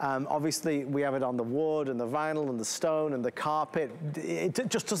 Obviously, we have it on the wood and the vinyl and the stone and the carpet. It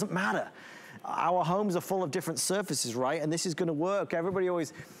just doesn't matter. Our homes are full of different surfaces, right? And this is gonna work. Everybody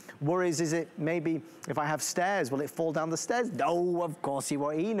always worries, is it maybe if I have stairs, will it fall down the stairs? No, of course he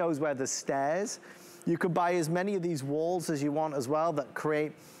won't. He knows where there's stairs. You could buy as many of these walls as you want as well that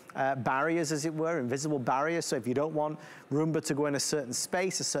create barriers, as it were, invisible barriers. So if you don't want Roomba to go in a certain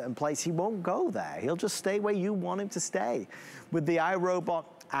space, a certain place, he won't go there. He'll just stay where you want him to stay. With the iRobot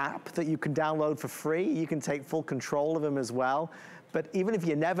app that you can download for free, you can take full control of him as well. But even if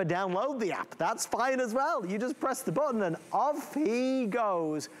you never download the app, that's fine as well. You just press the button and off he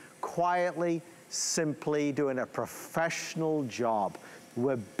goes, quietly, simply doing a professional job.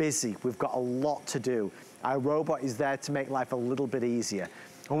 We're busy, we've got a lot to do. iRobot is there to make life a little bit easier.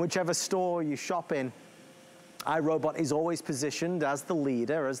 And whichever store you shop in, iRobot is always positioned as the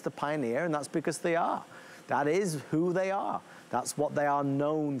leader, as the pioneer, and that's because they are. That is who they are. That's what they are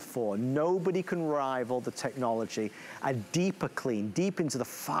known for. Nobody can rival the technology. A deeper clean, deep into the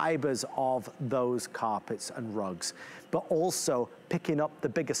fibers of those carpets and rugs, but also picking up the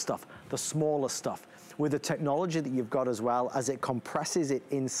bigger stuff, the smaller stuff. With the technology that you've got as well, as it compresses it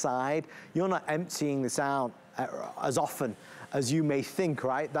inside, you're not emptying this out as often as you may think,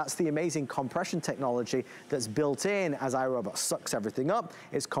 right? That's the amazing compression technology that's built in as iRobot sucks everything up.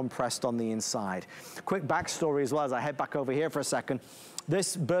 It's compressed on the inside. Quick backstory as well as I head back over here for a second.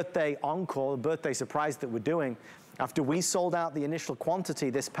 This birthday encore, the birthday surprise that we're doing, after we sold out the initial quantity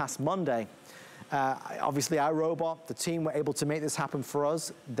this past Monday, obviously iRobot, the team were able to make this happen for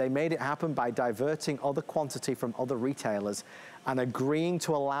us. They made it happen by diverting other quantity from other retailers and agreeing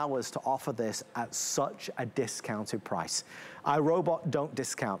to allow us to offer this at such a discounted price. iRobot don't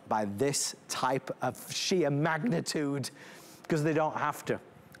discount by this type of sheer magnitude because they don't have to.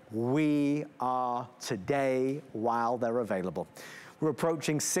 We are today while they're available. We're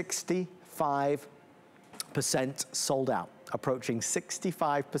approaching 65% sold out. Approaching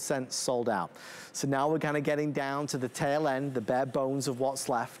 65% sold out. So now we're kind of getting down to the tail end, the bare bones of what's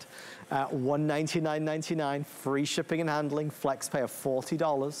left. $199.99, free shipping and handling, flex pay of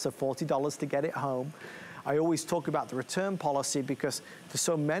 $40, so $40 to get it home. I always talk about the return policy because for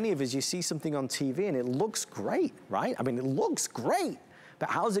so many of us, you see something on TV and it looks great, right? I mean, it looks great, but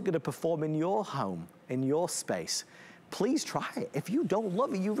how's it gonna perform in your home, in your space? Please try it. If you don't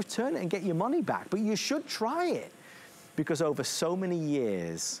love it, you return it and get your money back, but you should try it. Because over so many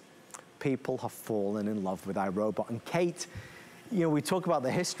years, people have fallen in love with iRobot. And Kate, you know, we talk about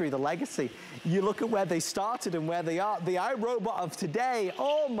the history, the legacy. You look at where they started and where they are. The iRobot of today,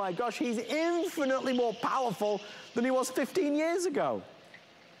 oh my gosh, he's infinitely more powerful than he was 15 years ago.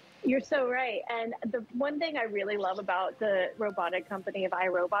 You're so right. And the one thing I really love about the robotic company of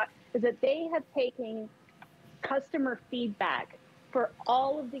iRobot is that they have taken customer feedback for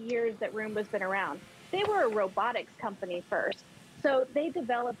all of the years that Roomba's been around. They were a robotics company first. So they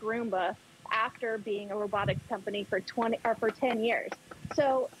developed Roomba after being a robotics company for 10 years.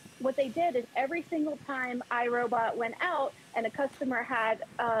 So what they did is every single time iRobot went out and a customer had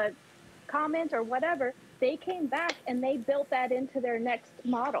a comment or whatever, they came back and they built that into their next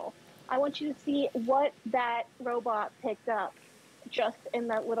model. I want you to see what that robot picked up just in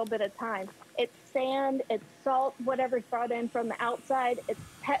that little bit of time. It's sand, it's salt, whatever's brought in from the outside, it's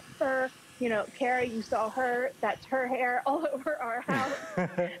pet fur. You know, Kara, you saw her, that's her hair all over our house.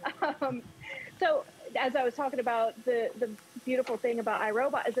 So as I was talking about, the beautiful thing about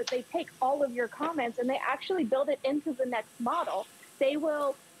iRobot is that they take all of your comments and they actually build it into the next model. They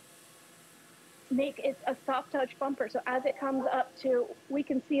will make it a soft touch bumper. So as it comes up to, we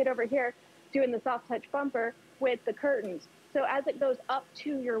can see it over here doing the soft touch bumper with the curtains. So as it goes up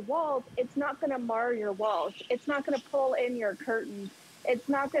to your walls, it's not going to mar your walls. It's not going to pull in your curtains. It's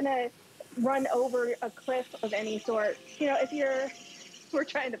not going to run over a cliff of any sort. You know, if we're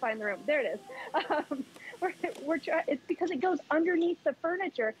trying to find the room. There it is. It's because it goes underneath the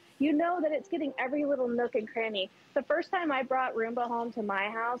furniture. You know that it's getting every little nook and cranny. The first time I brought Roomba home to my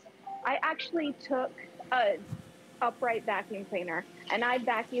house, I actually took a upright vacuum cleaner and I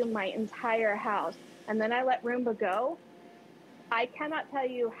vacuumed my entire house. And then I let Roomba go. I cannot tell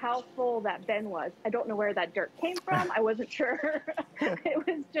you how full that bin was. I don't know where that dirt came from. I wasn't sure. It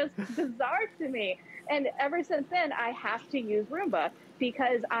was just bizarre to me. And ever since then, I have to use Roomba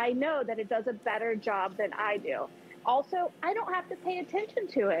because I know that it does a better job than I do. Also, I don't have to pay attention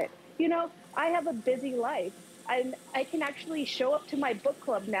to it. You know, I have a busy life. And I can actually show up to my book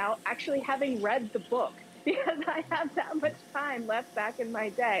club now actually having read the book because I have that much time left back in my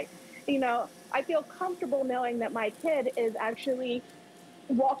day. You know, I feel comfortable knowing that my kid is actually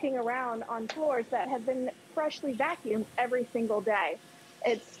walking around on floors that have been freshly vacuumed every single day.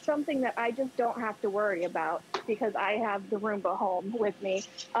 It's something that I just don't have to worry about because I have the Roomba home with me.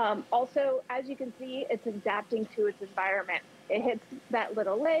 Also, as you can see, it's adapting to its environment. It hits that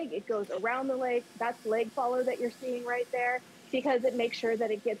little leg, it goes around the leg. That's leg follow that you're seeing right there because it makes sure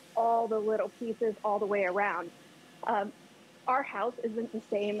that it gets all the little pieces all the way around. Our house isn't the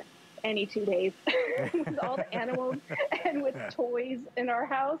same any 2 days with all the animals and with toys in our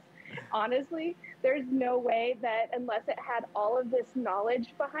house. Honestly, there's no way that unless it had all of this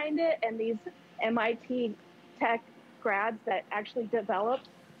knowledge behind it and these MIT tech grads that actually developed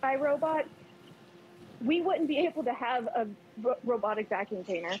iRobot, we wouldn't be able to have a robotic vacuum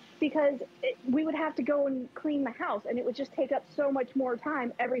cleaner because we would have to go and clean the house and it would just take up so much more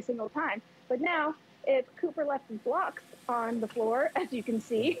time every single time. But now, if Cooper left his blocks on the floor, as you can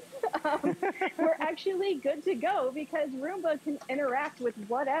see, we're actually good to go because Roomba can interact with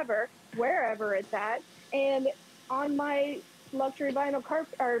whatever, wherever it's at. And on my luxury vinyl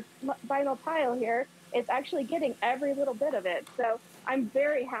carpet or vinyl tile here, it's actually getting every little bit of it. So I'm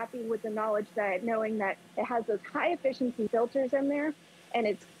very happy with the knowledge that, knowing that it has those high efficiency filters in there, and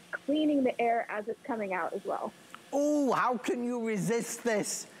it's cleaning the air as it's coming out as well. Oh, how can you resist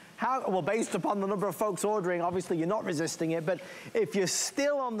this? How, well, based upon the number of folks ordering, obviously you're not resisting it, but if you're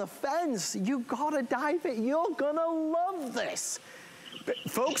still on the fence, you gotta dive it. You're gonna love this.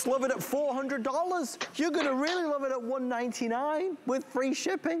 Folks love it at $400. You're gonna really love it at $199 with free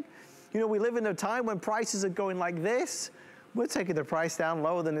shipping. You know, we live in a time when prices are going like this. We're taking the price down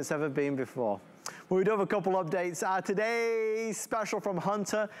lower than it's ever been before. Well, we do have a couple updates. Today's special from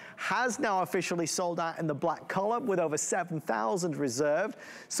Hunter has now officially sold out in the black color with over 7,000 reserved.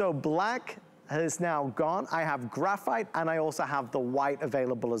 So black has now gone. I have graphite and I also have the white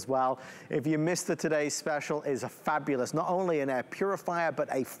available as well. If you missed the today's special, is a fabulous, not only an air purifier, but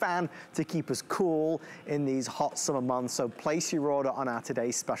a fan to keep us cool in these hot summer months. So place your order on our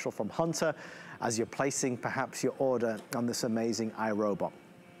today's special from Hunter as you're placing perhaps your order on this amazing iRobot.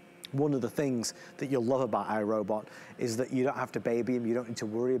 One of the things that you'll love about iRobot is that you don't have to baby him, you don't need to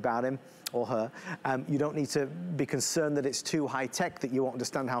worry about him or her. You don't need to be concerned that it's too high tech, that you won't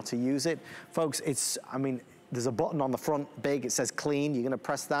understand how to use it. Folks, it's, I mean, there's a button on the front, big, it says clean. You're gonna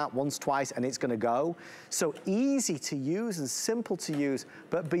press that once, twice, and it's gonna go. So easy to use and simple to use,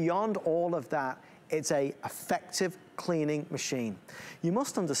 but beyond all of that, it's a effective cleaning machine. You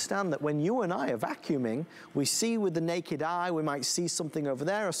must understand that when you and I are vacuuming, we see with the naked eye, we might see something over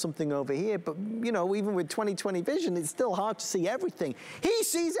there or something over here, but you know, even with 20/20 vision, it's still hard to see everything. He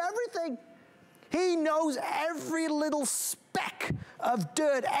sees everything. He knows every little speck of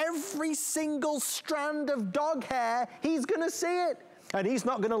dirt, every single strand of dog hair, he's gonna see it. And he's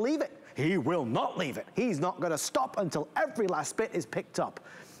not gonna leave it. He will not leave it. He's not gonna stop until every last bit is picked up.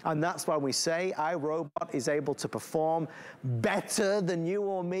 And that's why we say iRobot is able to perform better than you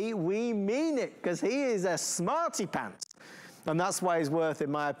or me. We mean it, because he is a smarty pants. And that's why he's worth, in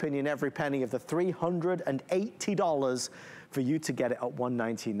my opinion, every penny of the $380 for you to get it at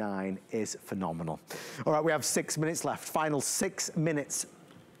 $199 is phenomenal. All right, we have 6 minutes left. Final 6 minutes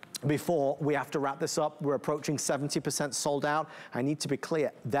before we have to wrap this up. We're approaching 70% sold out. I need to be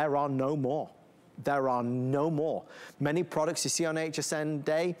clear, there are no more. There are no more. Many products you see on HSN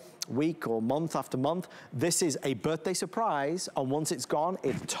day, week or month after month, this is a birthday surprise, and once it's gone,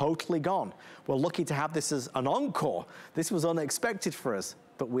 it's totally gone. We're lucky to have this as an encore. This was unexpected for us,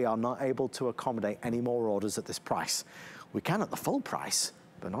 but we are not able to accommodate any more orders at this price. We can at the full price,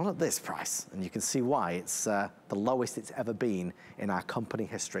 but not at this price. And you can see why. It's the lowest it's ever been in our company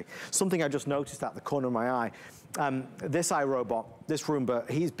history. Something I just noticed at the corner of my eye, this iRobot, this Roomba,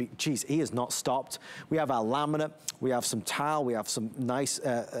 geez, he has not stopped. We have our laminate, we have some tile, we have some nice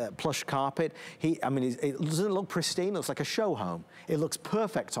plush carpet. I mean, it doesn't look pristine, it looks like a show home. It looks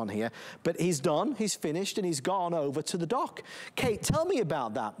perfect on here, but he's done, he's finished, and he's gone over to the dock. Kate, tell me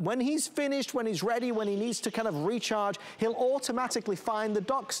about that. When he's finished, when he's ready, when he needs to kind of recharge, he'll automatically find the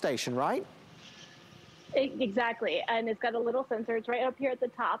dock station, right? Exactly, and it's got a little sensor. It's right up here at the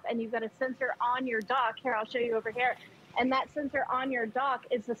top, and you've got a sensor on your dock. Here, I'll show you over here. And that sensor on your dock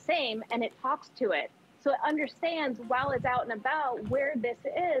is the same, and it talks to it. So it understands while it's out and about where this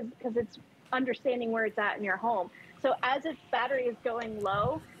is, because it's understanding where it's at in your home. So as its battery is going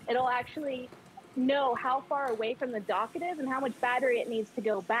low, it'll actually know how far away from the dock it is and how much battery it needs to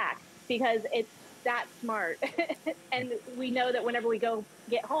go back, because it's that smart. And we know that whenever we go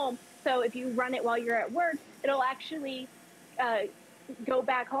get home, so if you run it while you're at work, it'll actually go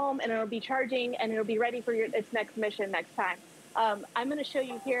back home, and it'll be charging, and it'll be ready for its next mission next time. I'm going to show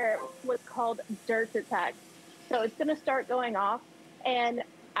you here what's called dirt detect. So it's going to start going off, and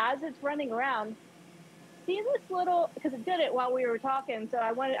as it's running around, see this little, because it did it while we were talking, so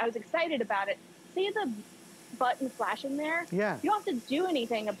I was excited about it. See the button flashing there? Yeah. You don't have to do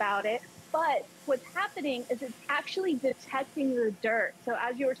anything about it. But what's happening is it's actually detecting the dirt. So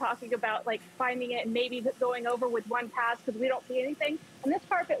as you were talking about, like finding it and maybe going over with one pass because we don't see anything. And this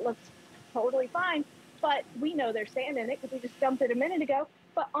carpet looks totally fine, but we know there's sand in it because we just dumped it a minute ago.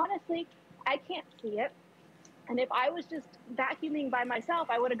 But honestly, I can't see it. And if I was just vacuuming by myself,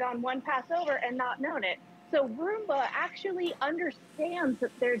 I would have gone one pass over and not known it. So Roomba actually understands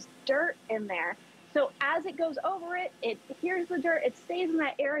that there's dirt in there. So as it goes over it, it hears the dirt, it stays in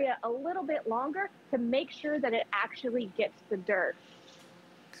that area a little bit longer to make sure that it actually gets the dirt.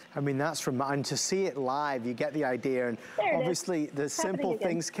 I mean, that's from, and to see it live, you get the idea. And obviously the simple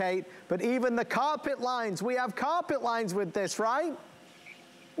things, Kate, but even the carpet lines, we have carpet lines with this, right?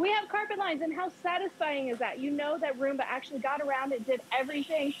 We have carpet lines, and how satisfying is that? You know that Roomba actually got around and did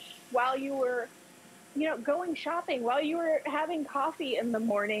everything while you were you know, going shopping, while you were having coffee in the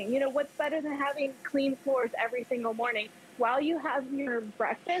morning. You know, what's better than having clean floors every single morning? While you have your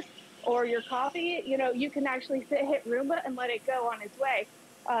breakfast or your coffee, you know, you can actually hit Roomba and let it go on its way.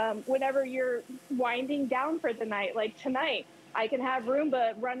 Whenever you're winding down for the night, like tonight, I can have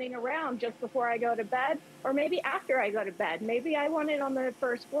Roomba running around just before I go to bed, or maybe after I go to bed. Maybe I want it on the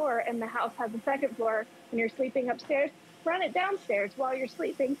first floor and the house has a second floor and you're sleeping upstairs. Run it downstairs while you're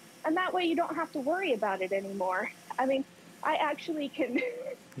sleeping, and that way you don't have to worry about it anymore. I mean, I actually can,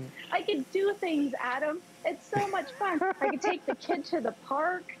 I can do things, Adam. It's so much fun. I can take the kid to the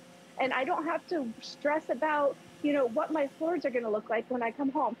park, and I don't have to stress about, you know, what my floors are going to look like when I come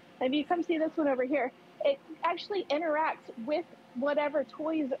home. Maybe you come see this one over here. It actually interacts with whatever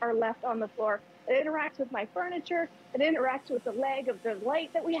toys are left on the floor. It interacts with my furniture. It interacts with the leg of the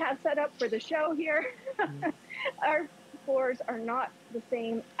light that we have set up for the show here. Our floors are not the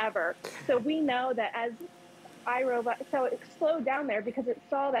same ever. So we know that as iRobot, so it slowed down there because it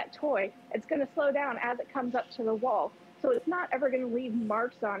saw that toy. It's going to slow down as it comes up to the wall. So it's not ever going to leave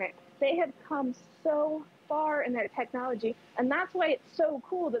marks on it. They have come so far in their technology, and that's why it's so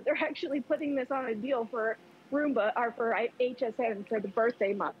cool that they're actually putting this on a deal for Roomba, or for HSN for the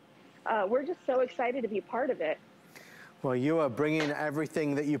birthday month. We're just so excited to be part of it. Well, you are bringing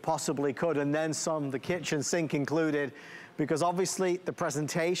everything that you possibly could, and then some, the kitchen sink included, because obviously the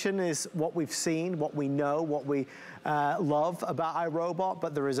presentation is what we've seen, what we know, what we love about iRobot,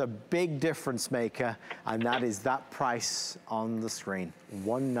 but there is a big difference maker, and that is that price on the screen,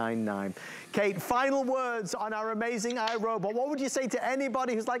 $199. Kate, final words on our amazing iRobot. What would you say to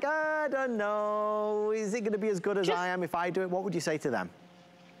anybody who's like, I don't know, is it going to be as good as I am if I do it? What would you say to them?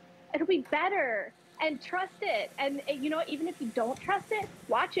 It'll be better. And trust it. And you know what, even if you don't trust it,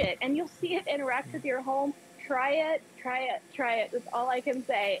 watch it, and you'll see it interact with your home. Try it, try it, try it. That's all I can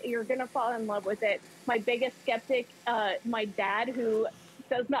say. You're going to fall in love with it. My biggest skeptic, my dad, who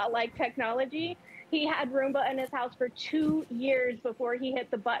does not like technology, he had Roomba in his house for 2 years before he hit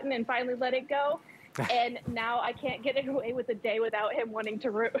the button and finally let it go. And now I can't get away with a day without him wanting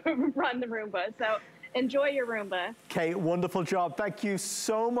to run the Roomba. So enjoy your Roomba. Kate, wonderful job. Thank you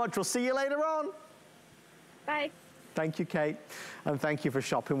so much. We'll see you later on. Bye. Thank you, Kate, and thank you for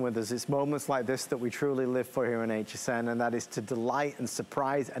shopping with us. It's moments like this that we truly live for here in HSN, and that is to delight and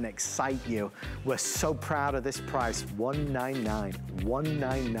surprise and excite you. We're so proud of this price, $199,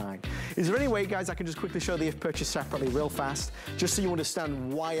 $199. Is there any way, guys, I can just quickly show the if purchased separately real fast, just so you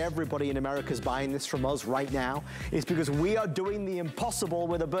understand why everybody in America is buying this from us right now? It's because we are doing the impossible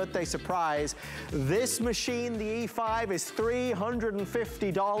with a birthday surprise. This machine, the E5, is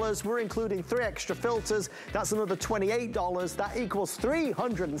 $350. We're including 3 extra filters. That's another $28. That equals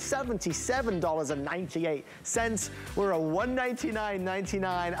 $377.98. We're at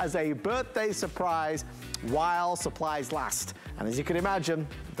 $199.99 as a birthday surprise while supplies last. And as you can imagine,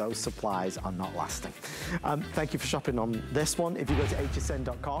 those supplies are not lasting. Thank you for shopping on this one. If you go to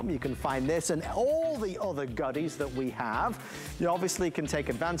hsn.com, you can find this and all the other goodies that we have. You obviously can take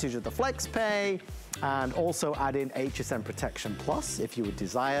advantage of the Flex Pay and also add in HSN Protection Plus if you would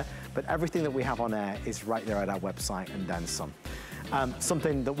desire. But everything that we have on air is right there at our website and then some.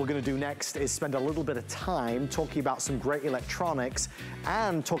 Something that we're going to do next is spend a little bit of time talking about some great electronics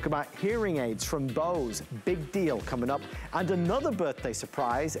and talk about hearing aids from Bose. Big deal coming up. And another birthday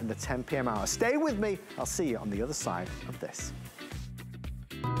surprise in the 10 p.m. hour. Stay with me. I'll see you on the other side of this.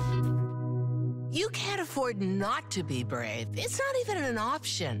 You can't afford not to be brave. It's not even an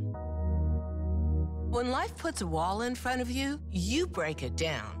option. When life puts a wall in front of you, you break it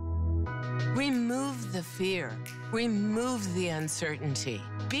down. Remove the fear. Remove the uncertainty.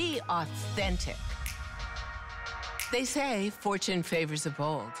 Be authentic. They say fortune favors the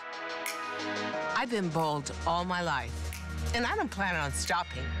bold. I've been bold all my life, and I don't plan on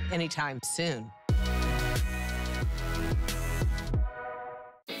stopping anytime soon.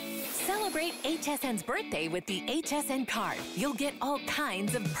 Celebrate HSN's birthday with the HSN card. You'll get all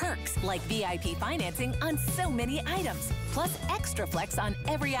kinds of perks, like VIP financing on so many items, plus extra flex on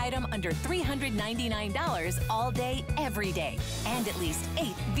every item under $399 all day, every day, and at least 8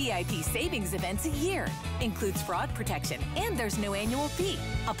 VIP savings events a year. Includes fraud protection, and there's no annual fee.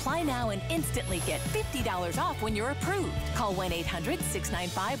 Apply now and instantly get $50 off when you're approved. Call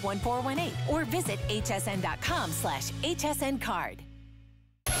 1-800-695-1418 or visit hsn.com/HSN card.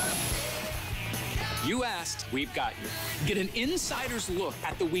 You asked, we've got you. Get an insider's look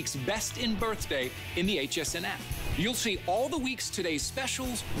at the week's best in birthday in the HSN app. You'll see all the week's today's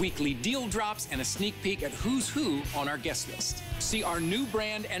specials, weekly deal drops, and a sneak peek at who's who on our guest list. See our new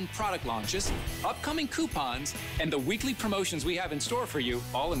brand and product launches, upcoming coupons, and the weekly promotions we have in store for you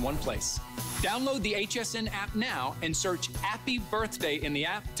all in one place. Download the HSN app now and search Happy Birthday in the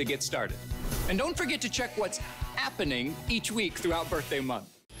app to get started. And don't forget to check what's happening each week throughout birthday month.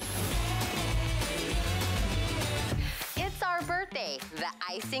 It's our birthday. The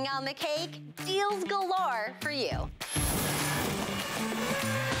icing on the cake, deals galore for you.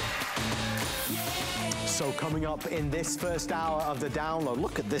 So coming up in this first hour of the download,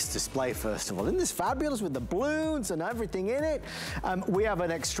 look at this display first of all. Isn't this fabulous with the balloons and everything in it? We have an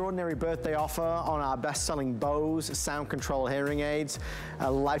extraordinary birthday offer on our best-selling Bose sound control hearing aids,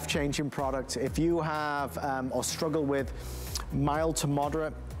 a life-changing product. If you have or struggle with mild to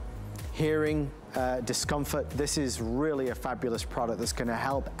moderate hearing discomfort, this is really a fabulous product that's going to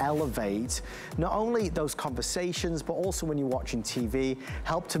help elevate not only those conversations, but also when you're watching TV,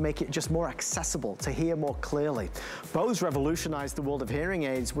 help to make it just more accessible to hear more clearly. Bose revolutionized the world of hearing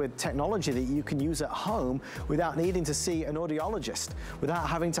aids with technology that you can use at home without needing to see an audiologist, without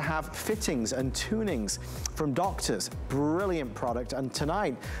having to have fittings and tunings from doctors. Brilliant product, and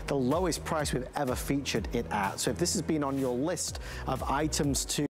tonight, the lowest price we've ever featured it at. So if this has been on your list of items to